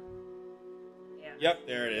 Yeah. Yep,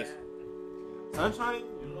 there it is. Sunshine,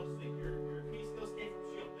 you don't see your piece still escaped from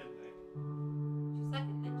Shield, didn't they? She's like a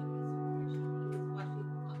ninja wizard. She's watching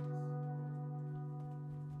clocks.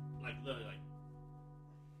 Like literally, like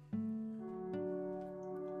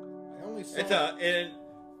I only saw. it's and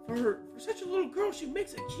for such a little girl, she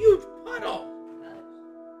makes a huge puddle.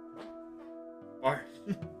 Or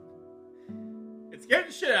it scared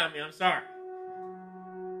the shit out of me. I'm sorry.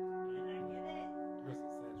 Can I get it? Where's the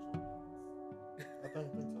central? I don't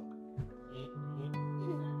think so.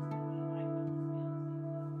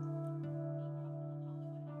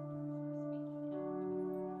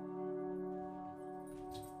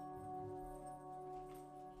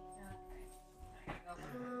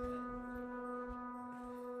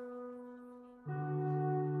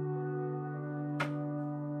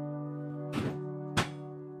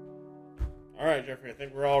 All right, Jeffrey. I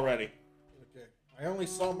think we're all ready. Okay. I only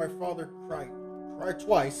saw my father cry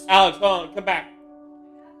twice. Alex, hold on. Come back.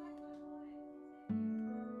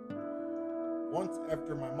 Once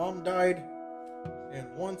after my mom died,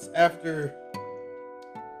 and once after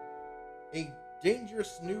A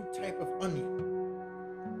dangerous new type of onion.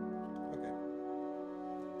 Okay.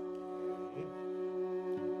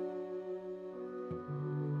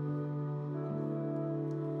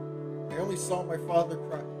 I only saw my father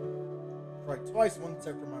cry twice. Once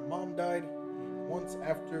after my mom died, and once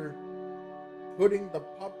after putting the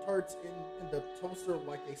Pop-Tarts in the toaster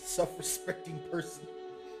like a self-respecting person.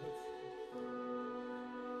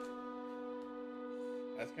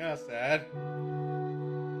 That's kind of sad. I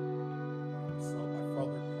saw my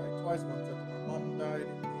father cry twice. Once after my mom died,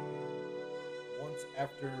 and once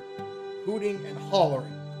after hooting and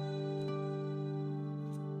hollering.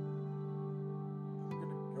 I'm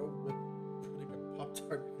gonna go with putting a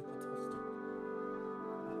Pop-Tart in the toaster.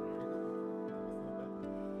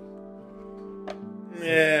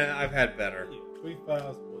 Yeah, I've had better. 3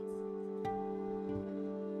 files, 1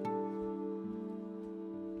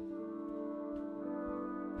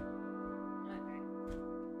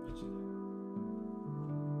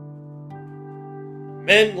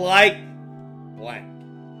 Men like blank.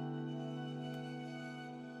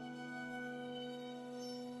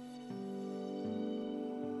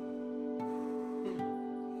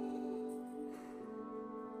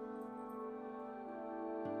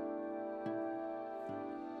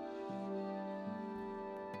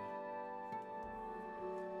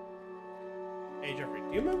 Hey Jeffrey, do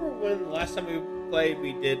you remember when the last time we played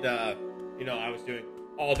we did, I was doing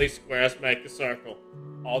all these squares make a circle.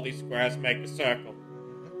 All these squares make a circle.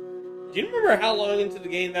 Do you remember how long into the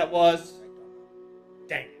game that was?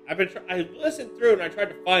 Dang it. I listened through and I tried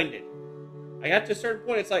to find it. I got to a certain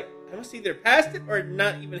point, it's like, I must either passed it or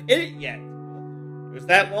not even hit it yet. It was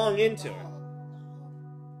that long into it.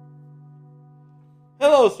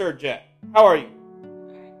 Hello, Sir Jet. How are you?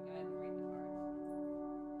 Alright, go ahead and read the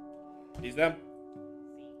cards. These them?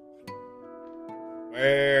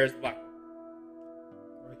 Where's the black one?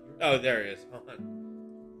 right here. Oh, there he is. Hold on.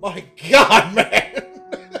 My God, man!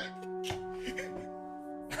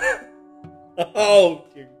 Oh,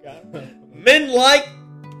 dear God. Men like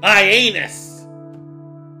hyenas.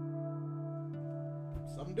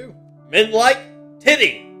 Some do. Men like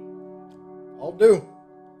titty. All do.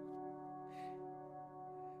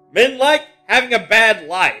 Men like having a bad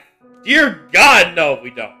life. Dear God, no,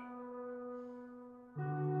 we don't.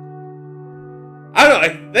 I don't know. I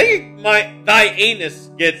think thy anus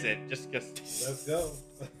gets it, just because. Let's go.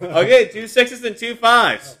 Okay, 2 6s and 2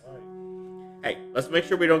 5s. All right. Hey, let's make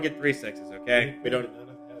sure we don't get 3 6s, okay? We don't. None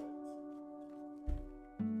of habits.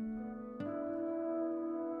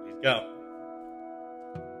 Please go.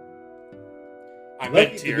 I'm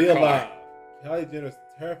Lucky into to your be car. alive. Kylie Jenner's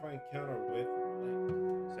terrifying encounter with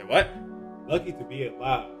blank. Say what? Lucky to be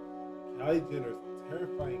alive. Kylie Jenner's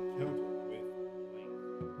terrifying encounter with blank.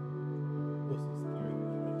 Oh, so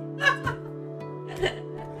scary.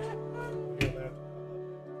 Your laughter,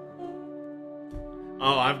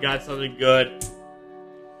 Oh, I've got something good.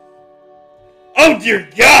 Oh, dear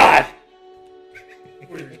God! I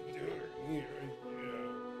love it.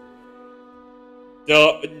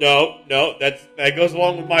 No, that goes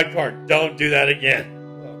along with my card. Don't do that again.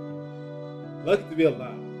 Lucky to be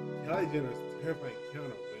alive. Kylie Jenner's terrifying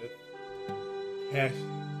encounter with Cassie. She's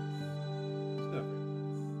not very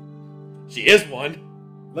nice. She is one.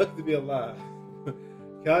 Lucky to be alive.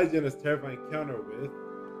 Kylie Jenner's terrifying encounter with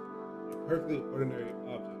a perfectly ordinary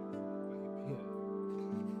object, like a pen. This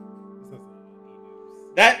sounds like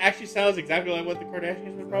e-news. That actually sounds exactly like what the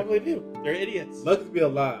Kardashians would probably do. They're idiots. Lucky to be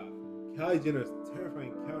alive. Kylie Jenner's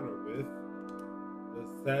terrifying encounter with the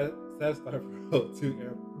Satisfy Pro 2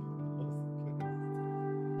 AirPods.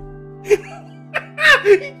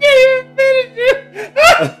 You can't even finish it.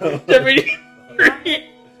 Jeffrey,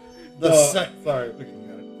 Sorry.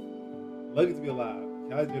 Lucky to be alive.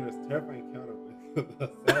 Kylie Jenner's terrifying encounter with the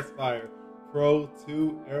Satisfyer Pro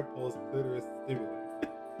 2 AirPods clitoris stimulator.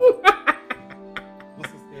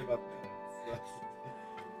 What's so scary about that?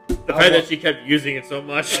 the fact that she kept using it so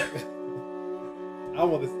much. I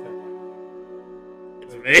want this terrifying.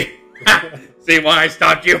 It's me. See why I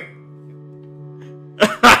stopped you?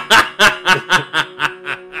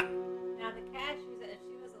 Now the cat,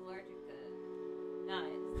 she was allergic to nuts.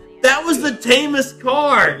 then you That have was to- the tamest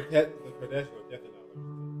card. The Kardashians are definitely not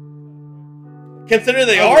allergic Considering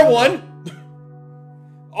they are one.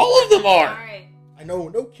 All of them are. Alright. I know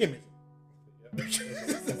no Kim is. to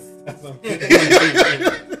that. That's what I'm saying.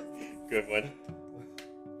 Good one.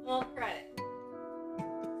 Full credit.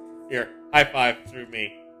 Here, high five through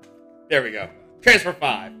me. There we go. Transfer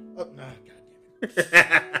 5. Oh, nah, God damn it.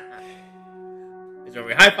 Is where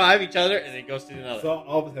we high five each other and it goes to another. So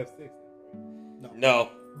all of us have 6. No.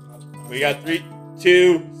 We got 3,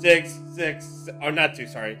 2, 6, 6. Oh, not 2.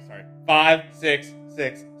 Sorry.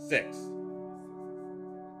 5666.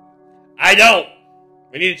 I don't.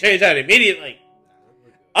 We need to change that immediately.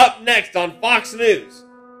 Up next on Fox News,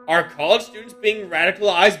 are college students being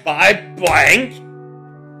radicalized by blank?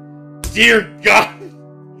 Dear God,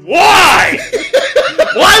 why?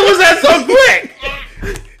 Why was that so quick?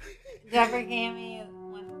 Jeffrey gave me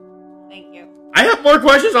one. Thank you. I have more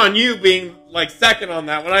questions on you being like second on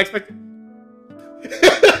that when I expected.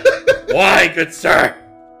 Why, good sir?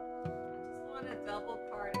 I just want a double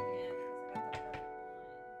card again.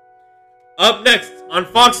 Up next on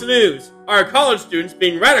Fox News, are college students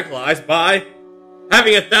being radicalized by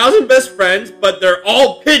having 1,000 best friends, but they're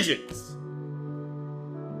all pigeons?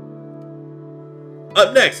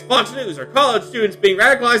 Up next, Fox News, are college students being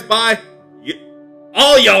radicalized by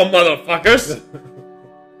all y'all motherfuckers?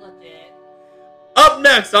 Legit. Up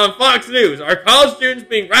next on Fox News, are college students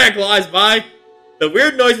being radicalized by the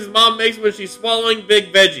weird noises mom makes when she's swallowing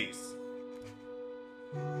big veggies?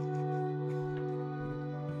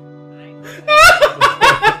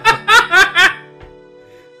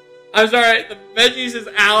 I'm sorry, the veggies is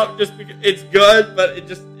out just because it's good, but it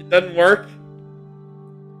doesn't work. It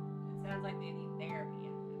sounds like they need therapy.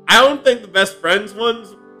 I don't think the best friends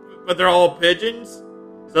ones, but they're all pigeons.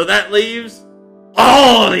 So that leaves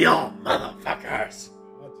all y'all motherfuckers.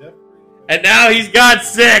 Oh, Jeffrey. And now he's got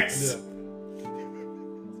 6. Yeah.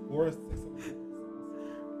 4 6.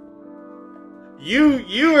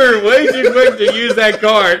 You were way too quick to use that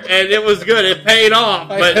card, and it was good. It paid off.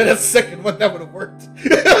 If I had a But second one, that would have worked.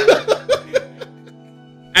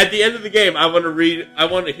 at the end of the game, I want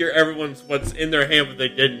to hear everyone's what's in their hand what they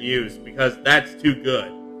didn't use, because that's too good.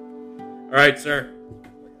 All right, sir.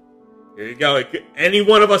 Here you go. Any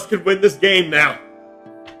one of us could win this game now.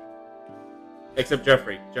 Except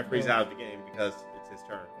Jeffrey. Jeffrey's out of the game because it's his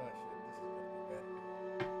turn. Oh, shit, this is gonna be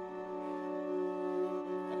bad.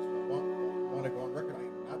 I just want to go on record. I am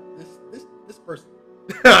not this person.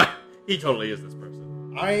 He totally is this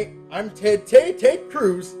person. I'm Ted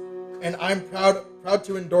Cruz, and I'm proud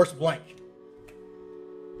to endorse blank.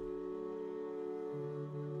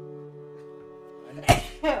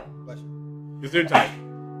 Bless you. Gesundheit.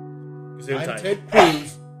 I'm Gesundheit. Ted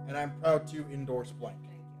Cruz, and I'm proud to endorse blank.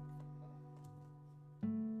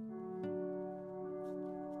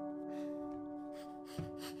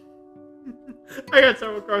 I got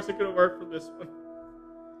several cards that could have worked for this one.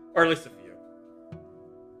 Or at least a few.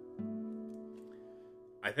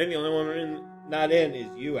 I think the only one not in is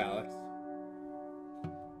you, Alex.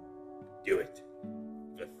 Do it.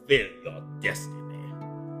 Fulfill your destiny.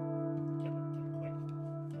 Can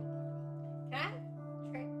I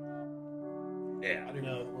trick? Yeah. I don't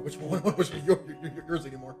know which one was yours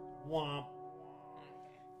anymore. Womp.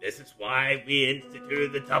 This is why we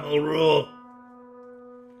instituted the double rule.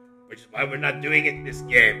 Which is why we're not doing it in this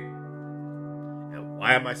game. And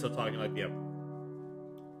why am I still talking like the Emperor?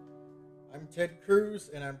 I'm Ted Cruz,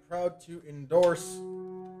 and I'm proud to endorse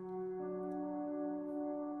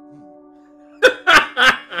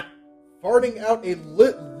farting out a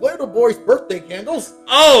little boy's birthday candles.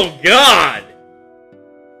 Oh, God!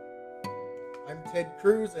 I'm Ted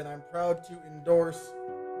Cruz, and I'm proud to endorse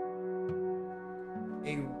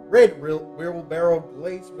a red wheelbarrow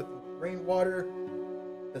glazed with rainwater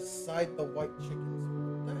beside the white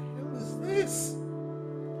chickens. What the hell is this?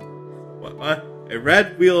 What? A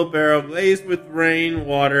red wheelbarrow glazed with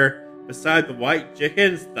rainwater beside the white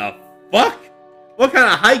chickens? The fuck? What kind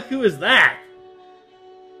of haiku is that?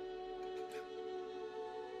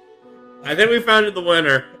 I think we found the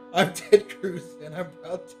winner. I'm Ted Cruz, and I'm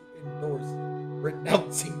proud to endorse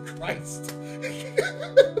renouncing Christ.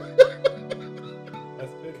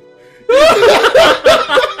 That's big.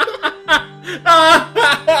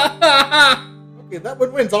 Okay, that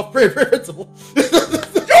one wins off principle.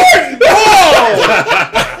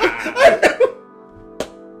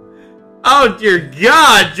 Oh, dear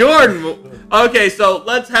God, Jordan. Okay, so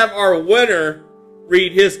let's have our winner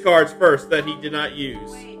read his cards first that he did not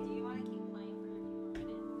use. Wait, do you want to keep playing for a few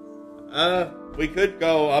more minutes? We could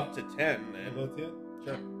go up to 10 A then. little 10?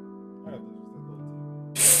 Sure. Alright,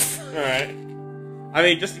 just a little 10. Alright. I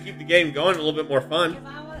mean, just to keep the game going, a little bit more fun. Because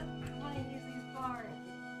I want to use these cards.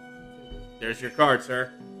 There's your card,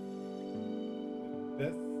 sir.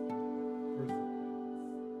 Best person.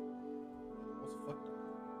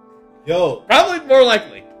 Yo, Probably more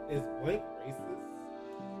likely. is blank racist?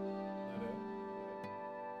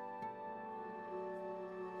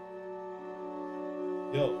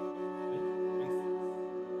 Yo, blank racist.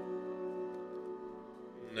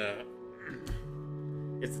 No.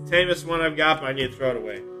 It's the tamest one I've got, but I need to throw it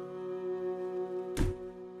away.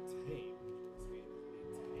 Tame.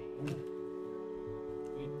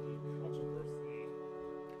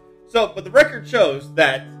 So, but the record shows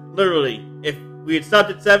that literally, if we had stopped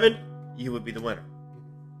at 7, you would be the winner.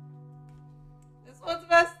 This one's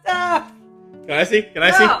messed up. Can I see? Can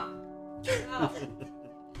I see? No. No.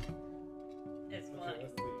 It's funny.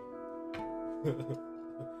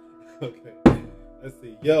 Okay, let's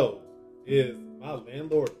see. Yo, is my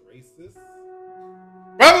landlord racist?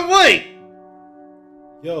 Probably.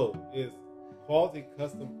 Yo, is quality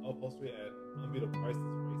custom upholstery at unbeatable prices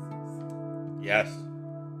racist? Yes.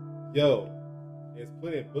 Yo, is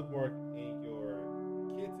putting a bookmark in your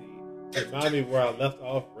kitty to remind me where I left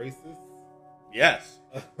off racist? Yes.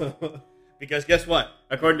 Because guess what?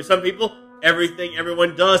 According to some people, everything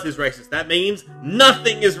everyone does is racist. That means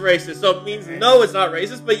nothing is racist. So it means no, it's not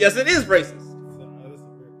racist, but yes, it is racist. So that's a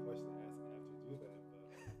weird question to ask after you do that.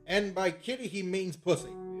 And by kitty, he means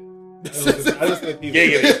pussy. But I just think people.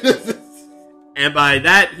 Giggity. And by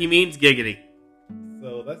that, he means giggity.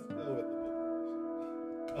 So let's go with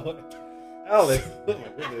the bookmark. Oh, Alex, oh my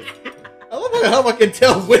goodness. I love how I can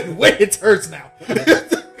tell when it's hers now.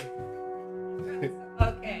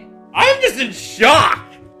 Okay. I'm just in shock.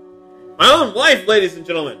 My own wife, ladies and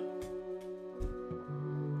gentlemen.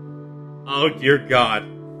 Oh, dear God.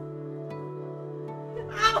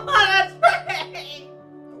 I'm on a train.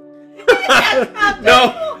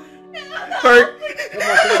 No. Kurt. Come on.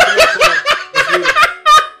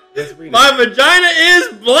 Let's read it. My vagina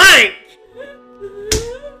is blank.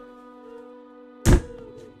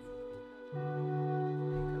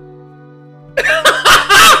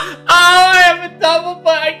 Oh, I have a double,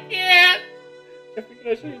 but I can't. Jeffrey, can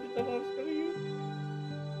I show you the double I was going to use?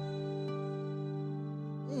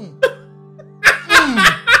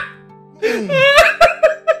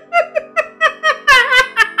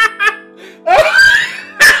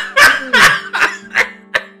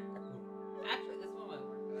 Actually, this one might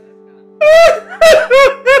work.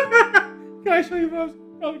 Can I show you what I was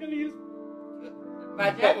probably going to use?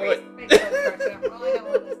 By Jeffrey's facial expression, I probably don't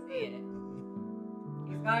want to see it.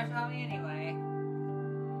 He's gonna tell me anyway.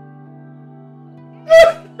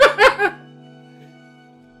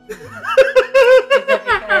 Is it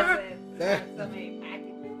because it's got so many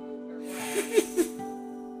packages or what?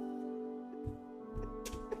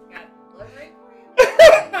 It's got delivery for you?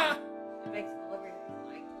 It makes delivery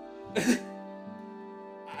like.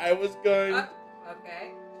 I was going... Okay.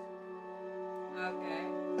 Okay.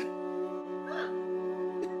 Huh.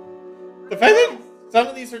 The fact that some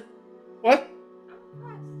of these are... What?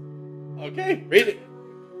 I'm impressed. Okay, read it.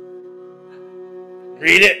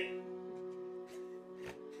 Read it.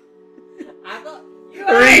 I thought you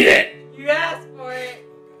Read asked, it. You asked for it.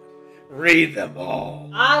 Read them all.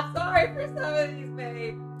 I'm sorry for some of these,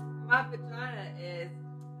 babe. My vagina is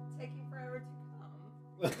taking forever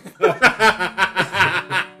to come.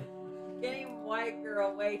 Getting white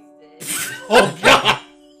girl wasted. Oh, God.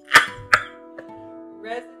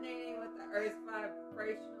 Resonating with the Earth's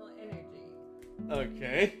vibrational energy.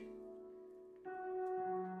 Okay.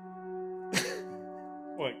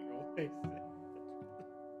 What girl face it?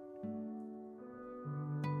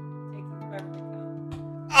 Taking forever to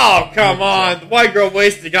come. Oh, come on. The white girl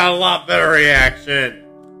wasted got a lot better reaction.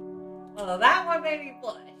 Well, that one made me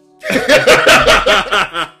blush.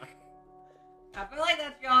 I feel like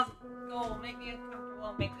that's y'all's goal. Make me uncomfortable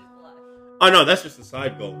and make me blush. Oh, no, that's just the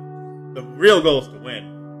side goal. The real goal is to win.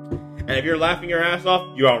 And if you're laughing your ass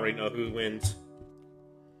off, you already know who wins.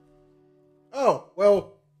 Oh,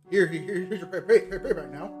 well, here's your paper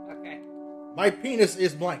right now. Okay. My penis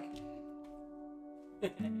is blank.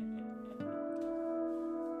 Well,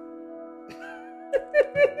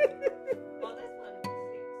 this one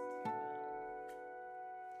seems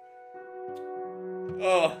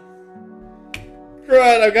Oh.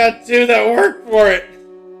 Crud, I've got two that work for it.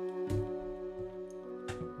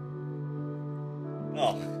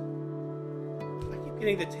 Oh. I keep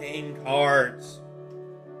getting the tame cards.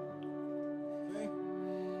 Okay.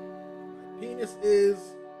 My penis is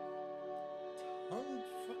tongue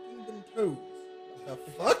fucking them toes. What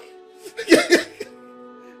the fuck?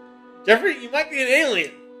 Jeffrey, you might be an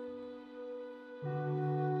alien.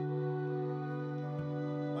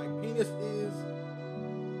 My penis is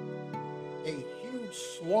a huge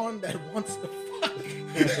swan that wants to fuck.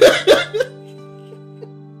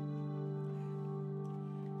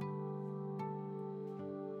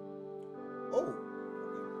 Oh.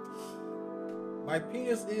 My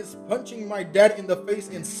penis is punching my dad in the face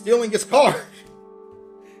and stealing his car.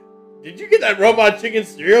 Did you get that robot chicken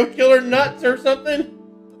serial killer nuts or something?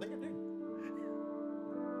 I think I did.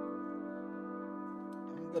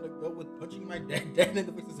 I'm gonna go with punching my dad in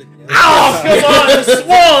the face and say, yes. Oh, come on, the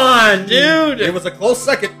swan, dude! It was a close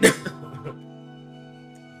second.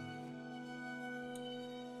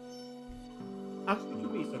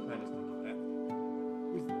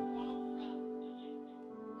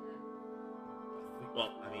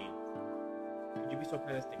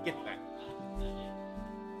 Back.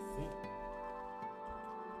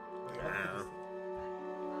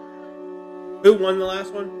 Who won the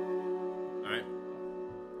last one? All right.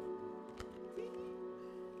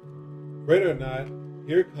 Ready or not,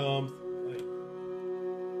 here comes blank.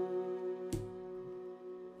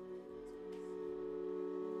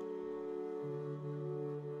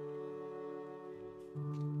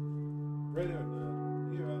 Ready or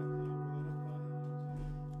not, here I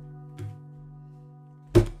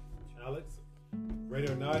come. Alex, ready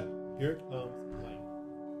or not, here comes blank.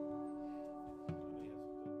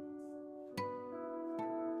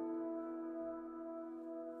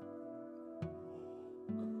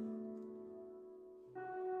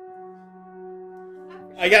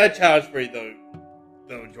 I got a challenge for you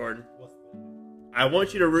though, Jordan. What's that? I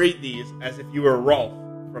want you to read these as if you were Rolf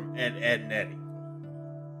from Ed, Ed, and Eddie.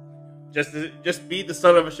 Just be the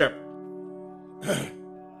son of a shepherd. I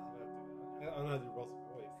don't know how to do Russell's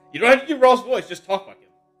voice. You don't have to do Rolf's voice. Just talk like him.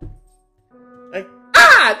 Like,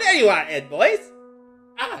 there you are, Ed boys.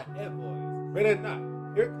 Ed boys, ready or not,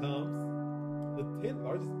 here comes the 10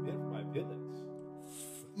 largest men from my village.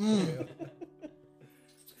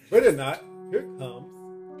 Ready or not, here comes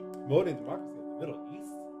promoting democracy in the Middle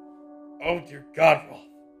East. Oh dear God, Rolf.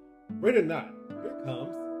 Ready or not, here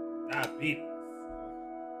comes diabetes.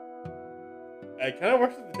 It kind of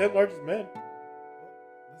works with the 10 largest men.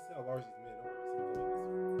 Let's see how large these men are.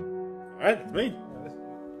 All right, that's me.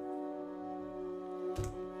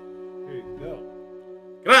 Here you go.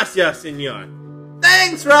 Gracias, senor.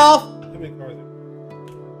 Thanks, Rolf. How many cars are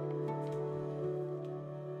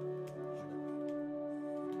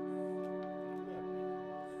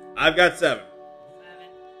I've got 7.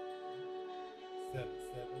 7,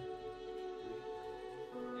 7.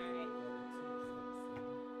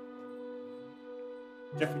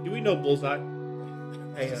 Jeffrey, do we know Bullseye?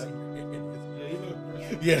 Hey,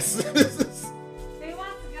 Yes. Who wants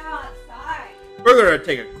to go outside? we're gonna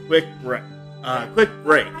take a quick break.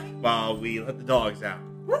 While we let the dogs out.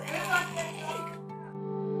 Who wants to go?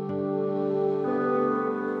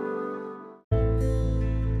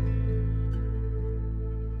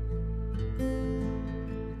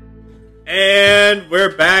 And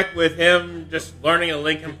we're back with him just learning a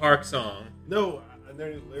Linkin Park song. No, I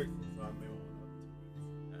never knew the lyrics, so I may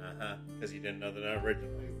want to. Because he didn't know the original.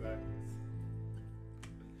 Exactly.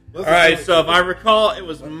 All right, so if I recall, it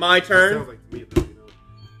was my turn. Sounds like to me, though, you know.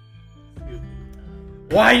 Excuse me.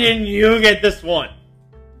 Why didn't you get this one?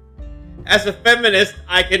 As a feminist,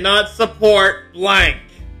 I cannot support blank.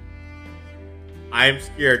 I am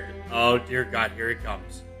scared. Oh, dear God, here it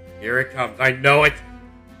comes. Here it comes. I know it.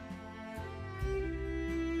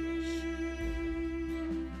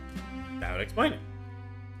 That would explain it.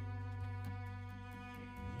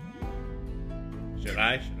 Should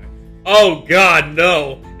I? Oh, God,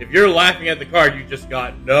 no. If you're laughing at the card you just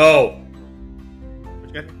got, no.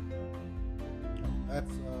 What you got?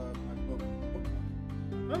 That's my book.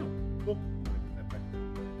 Oh, cool. Put that back there.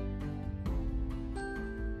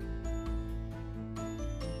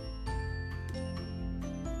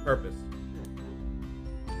 Purpose.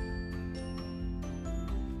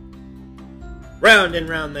 Round and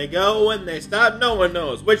round they go. When they stop, no one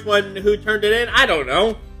knows. Which one who turned it in, I don't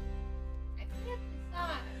know. I can't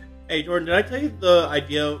decide. Hey, Jordan, did I tell you the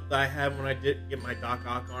idea that I had when I did get my Doc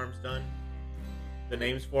Ock arms done? The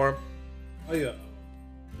names for them? Oh, yeah.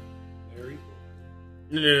 Larry?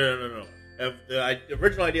 No. The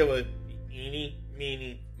original idea was Eeny,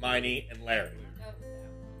 Meeny, Miny, and Larry. Oh,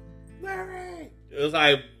 Larry! It was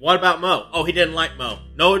like, what about Mo? Oh, he didn't like Mo.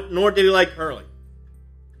 No, nor did he like Curly. okay.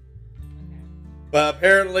 But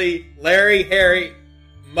apparently, Larry, Harry,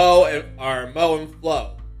 Mo, and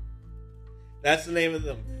Flo. That's the name of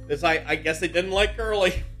them. It's like, I guess they didn't like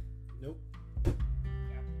Curly. Nope.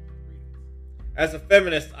 As a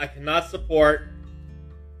feminist, I cannot support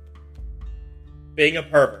being a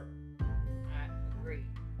pervert. I agree.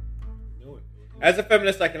 No one. As a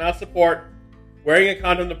feminist, I cannot support wearing a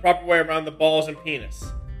condom the proper way around the balls and penis.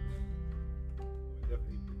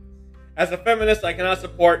 As a feminist, I cannot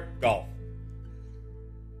support golf.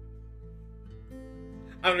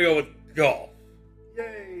 I'm gonna go with golf.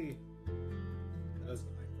 Yay! That's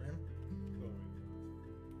my friend.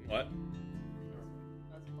 What?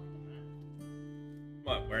 Let's point them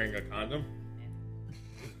What? Wearing a condom?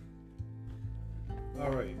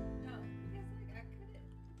 Alright. out. No, because like I couldn't.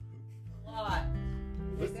 A lot.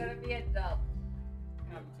 It's Listen. gonna be a double.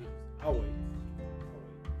 Come on. I'll wait.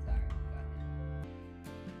 Sorry.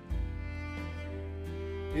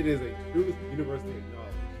 Go It is a truth universally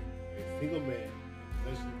acknowledged. A single man,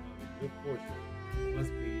 possession of a good fortune, must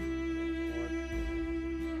be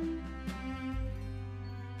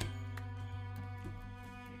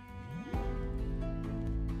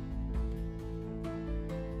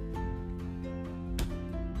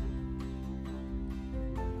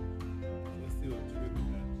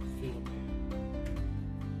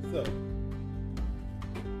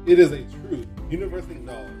It is a truth universally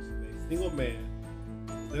acknowledged that a single man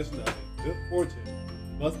in possession of a good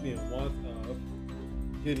fortune must be in want of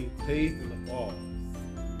getting tased in the balls.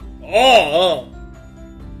 Oh.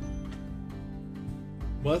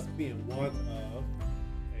 Must be in want of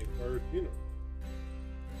a bird funeral.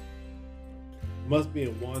 Must be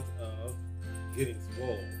in want of getting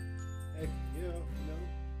swole. Heck, you know.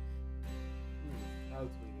 How's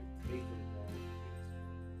we get tased in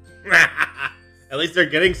the balls? At least they're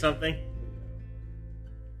getting something.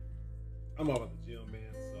 I'm all about the gym, man,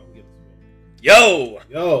 so I'm getting swole.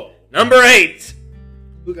 Yo! Number 8.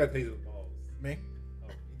 Who got tased in the balls? Me.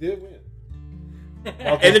 Oh, you did win.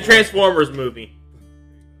 In the Transformers movie.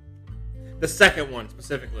 The second one,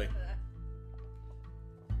 specifically.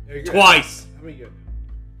 There you go. Twice. How many you got?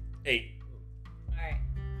 8. Alright.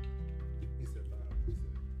 He said 5.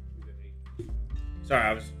 He said 8. Sorry,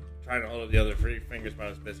 I was trying to hold up the other 3 fingers, but I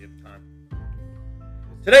was busy at the time.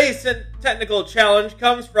 Today's technical challenge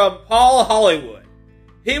comes from Paul Hollywood.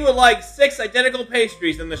 He would like 6 identical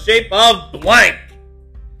pastries in the shape of blank.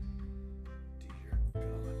 Dear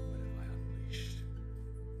God, what have I unleashed?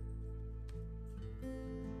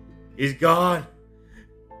 He's gone.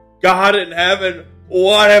 God in heaven,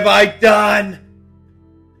 what have I done?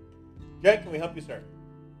 Jack, can we help you, sir?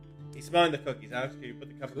 He's smelling the cookies. Alex, can you put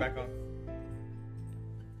the cover back on?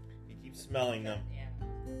 He keeps smelling them. Yeah.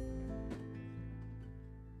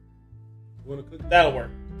 You want to cook? That'll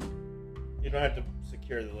work. You don't have to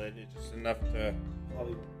secure the lid. It's just enough to...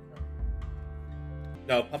 Hollywood.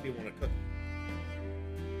 No, puppy want a cookie.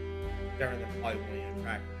 Different than probably want to eat a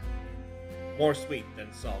cracker. More sweet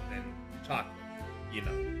than salt and chocolate. You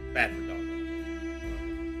know, bad for dogs.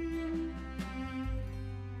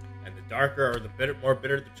 And the darker or the more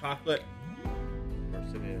bitter the chocolate, the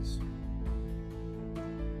worse it is.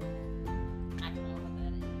 I don't know what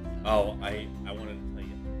that is. Oh, I wanted to tell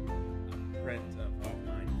you. A print of all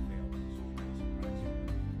mine failed.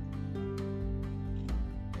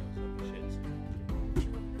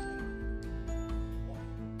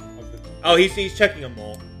 Oh, he's checking a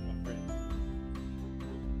mole.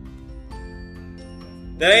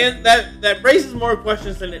 That raises more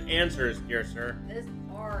questions than it answers, dear sir. This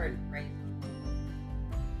card raises.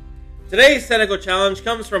 Today's technical challenge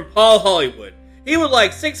comes from Paul Hollywood. He would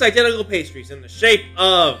like 6 identical pastries in the shape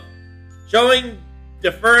of showing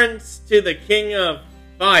deference to the king of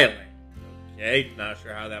Thailand. Okay, not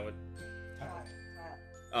sure how that would...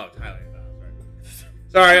 Oh, Thailand. Oh,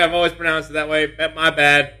 sorry, I've always pronounced it that way. My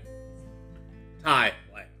bad. Thailand.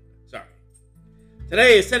 Sorry.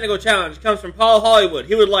 Today's technical challenge comes from Paul Hollywood.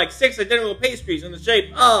 He would like 6 identical pastries in the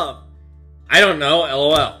shape of... I don't know,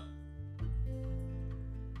 LOL.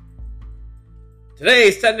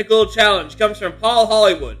 Today's technical challenge comes from Paul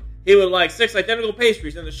Hollywood. He would like 6 identical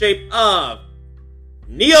pastries in the shape of...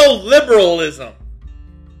 neoliberalism.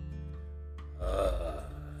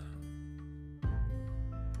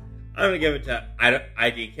 I'm going to give it to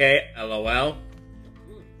IDK, LOL.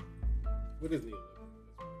 What is neoliberalism?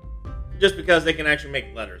 Just because they can actually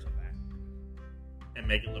make letters of that. And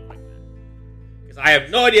make it look like that. Because I have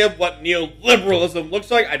no idea what neoliberalism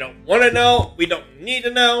looks like. I don't want to know. We don't need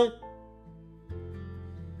to know.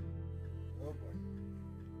 Oh boy.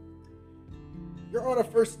 You're on a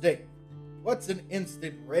first date. What's an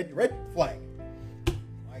instant red flag?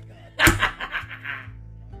 My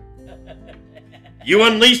God. You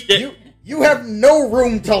unleashed it. You have no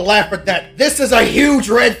room to laugh at that. This is a huge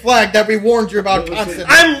red flag that we warned you about constantly.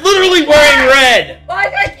 I'm literally wearing red. Why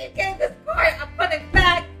do I keep getting this card? I put it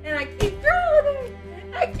back and I keep throwing it.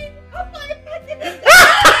 I keep putting it.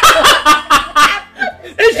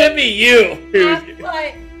 It should be you. I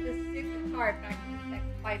put the stupid card back in the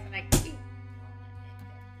second place and I keep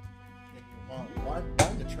Want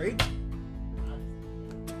to trade?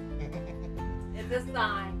 It's a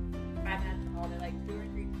sign. I've had to hold it like 2 or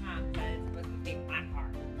 3 times that it's supposed to be my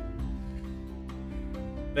card.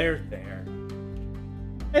 They're there.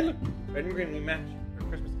 Hey, look. Red and green, we match. For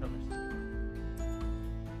Christmas colors.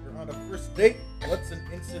 You're on a first date. What's an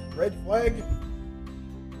instant red flag? You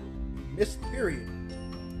missed period.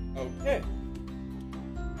 Okay.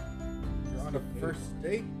 You're on a first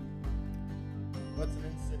date. What's an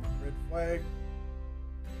instant red flag?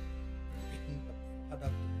 Picking the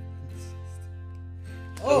product insist.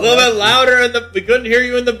 A little bit louder, we couldn't hear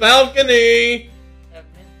you in the balcony. The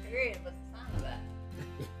missed period was the sign of that.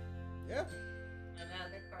 Yeah.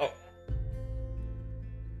 Another card. Oh.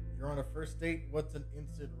 You're on a first date. What's an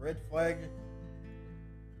instant red flag?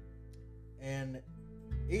 An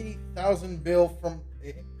 80,000 bill from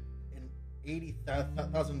an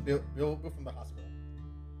 80,000 bill from the hospital.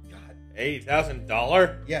 God.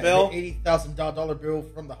 $80,000 Yeah, bill? the $80,000 bill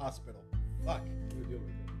from the hospital. Fuck. What do we do with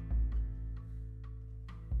it?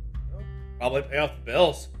 Well, Probably pay off the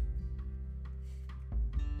bills.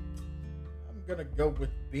 I'm gonna go with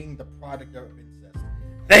being the product of incest.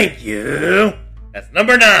 Thank you. That's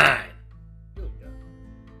number 9. Good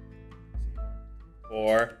guy.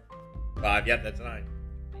 4, 5. Yep, that's 9.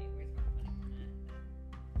 Wait, where's my money on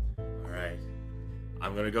that? All right.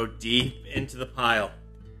 I'm going to go deep into the pile.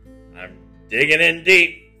 I'm digging in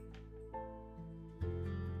deep.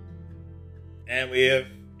 And we have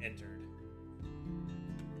entered.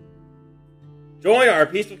 Join our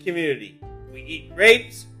peaceful community. We eat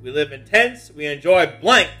grapes, we live in tents, we enjoy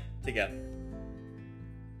blank together.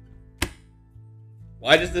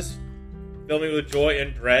 Why does this fill me with joy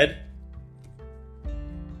and dread?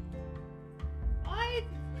 Why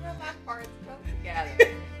did my cards go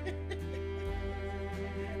together?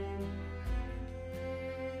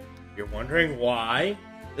 You're wondering why?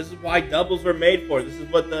 This is why doubles were made for. This is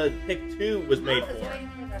what the pick 2 was made I was for. waiting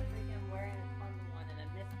for the freaking wearing a condom one in a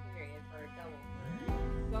missed period for a double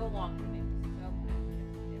for so long to make me so mad.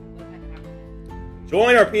 It wasn't happening.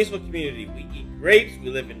 Join our peaceful community. We eat grapes, we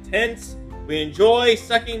live in tents, we enjoy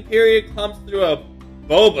sucking period clumps through a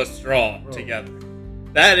boba straw Gross. together.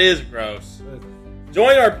 That is gross. That's-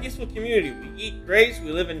 Join our peaceful community. We eat grapes,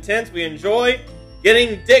 we live in tents, we enjoy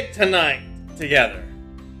getting dick tonight together.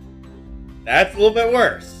 That's a little bit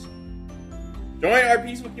worse. Join our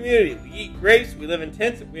peaceful community. We eat grapes, we live in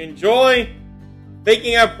tents, we enjoy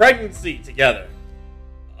faking a pregnancy together.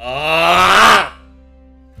 Ah!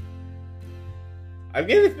 I'm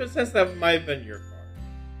getting the sense that might have been your card.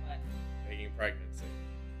 What? Faking pregnancy.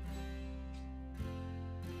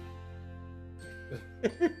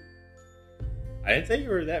 I didn't say you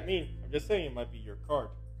were that mean. I'm just saying it might be your card.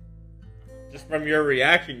 Just from your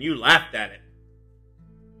reaction, you laughed at it.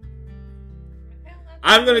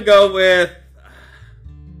 I'm gonna go with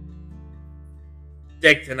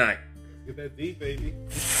dick tonight. Get that D, baby.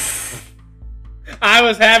 I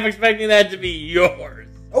was half expecting that to be yours.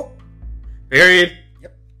 Oh, Period.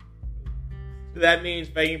 Yep. So that means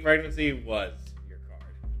faking pregnancy was your card.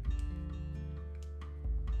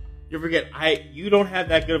 You forget, you don't have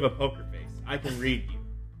that good of a poker face. I can read you.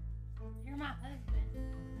 You're my husband.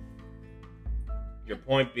 Your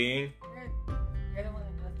point being, You're the one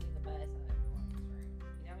that knows me the best out of everyone in this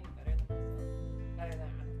room. You know me better than myself. Better than I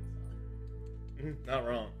know myself. not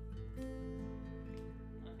wrong.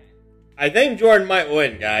 Okay. I think Jordan might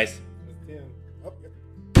win, guys. That's 10. oh,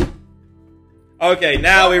 yep. Okay,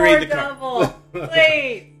 now we One read more the card. double,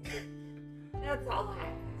 please. That's all I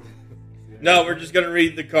have. No, we're just gonna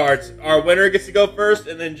read the cards. Our winner gets to go first,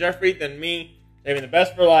 and then Jeffrey, then me. Saving the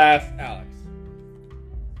best for last, Alex.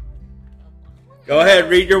 Go ahead,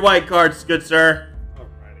 read your white cards, good sir.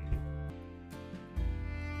 Alrighty.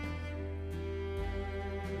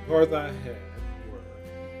 The cards I had were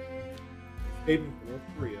escaping from North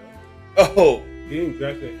Korea, Oh, getting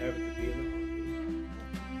drafted and having to be in the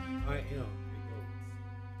army. I am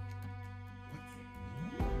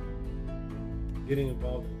a ghost. Getting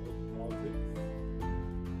involved in local politics.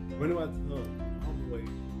 Winning my tongue all the way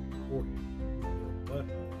to 40. But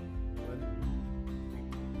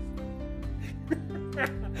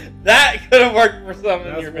that could have worked for some in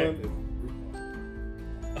that's your one favor.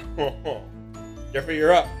 is group one. Jeffrey,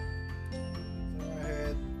 you're up. So I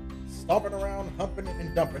had stomping around, humping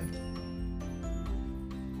and dumping.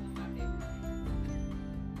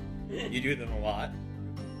 You do them a lot.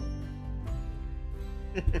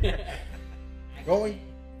 Going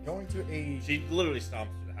to a She literally stomps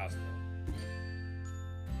through the house.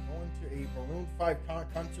 going to a Maroon 5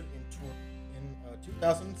 concert in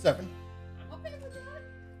 2007. I'm okay with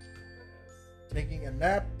that. Taking a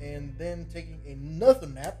nap and then taking another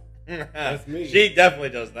nap. That's me. She definitely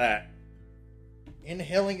does that.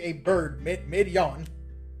 Inhaling a bird mid yawn.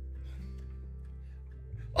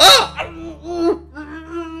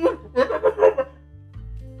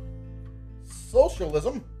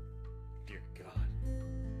 Socialism. Dear God.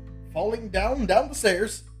 Falling down the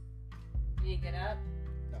stairs. Can you get up?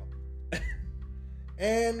 No.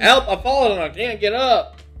 And Help! I'm falling and I can't get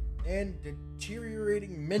up. and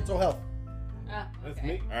deteriorating mental health. Ah, That's okay.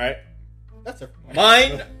 me. All right. That's a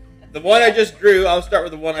Mine, the one I just drew. I'll start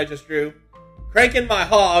with the one I just drew. Cranking my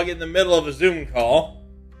hog in the middle of a Zoom call.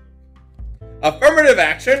 Affirmative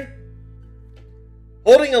action.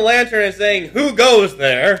 Holding a lantern and saying, "Who goes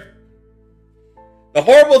there?" The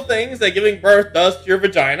horrible things that giving birth does to your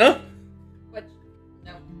vagina. Which,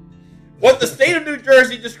 no. What the state of New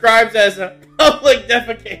Jersey describes as a public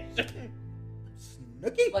defecation.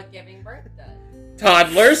 Snooky. What giving birth does.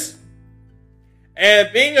 Toddlers. and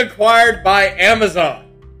being acquired by Amazon.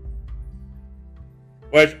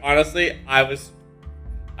 Which, honestly, I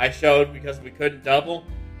showed because we couldn't double.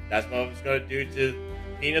 That's what I was going to do to the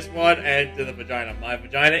penis one and to the vagina. My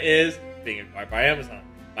vagina is being acquired by Amazon.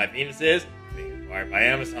 My penis is being acquired by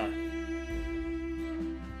Amazon.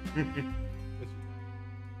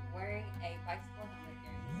 Wearing a bicycle helmet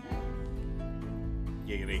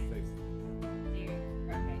during Giggity. sex. Dude,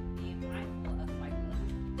 okay, being mindful of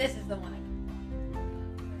cycling. This is the one I can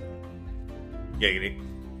Giggity.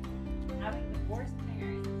 Having divorced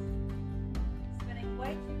parents. Spending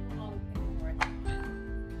way too long picking worth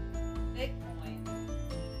Bitcoin.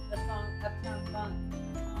 The song Uptown Funk.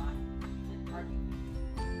 And arguments.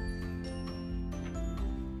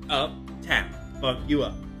 Uptown. Fuck you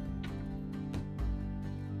up.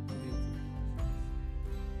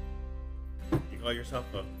 You call yourself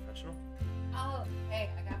a professional? Oh, hey,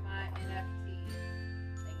 I got my NFT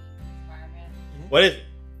thingy, Spider-Man. What is it?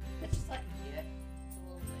 It's just like a gift. It's a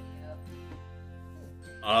little video.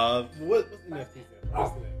 What's NFT then? What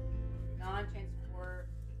is that? Non-transferable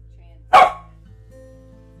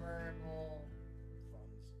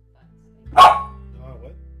funds.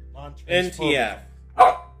 What? Non-transferable. NTF. So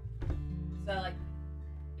like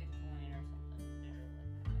Bitcoin or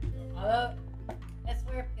something. Although it's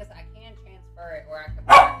weird because I can transfer it or I can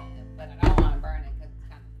burn it, but I don't want to burn it because it's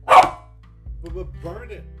kind of cool. But burn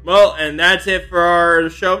it. Well, and that's it for our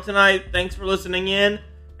show tonight. Thanks for listening in,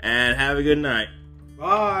 and have a good night.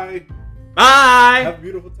 Bye. Bye! Have a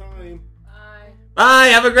beautiful time. Bye. Bye!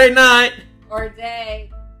 Have a great night! Or day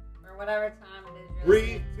or whatever time it is. You're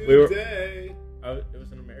Breathe listening. We were- today. Oh, it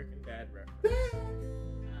was an American Dad reference. Oh.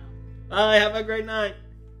 Bye! Have a great night!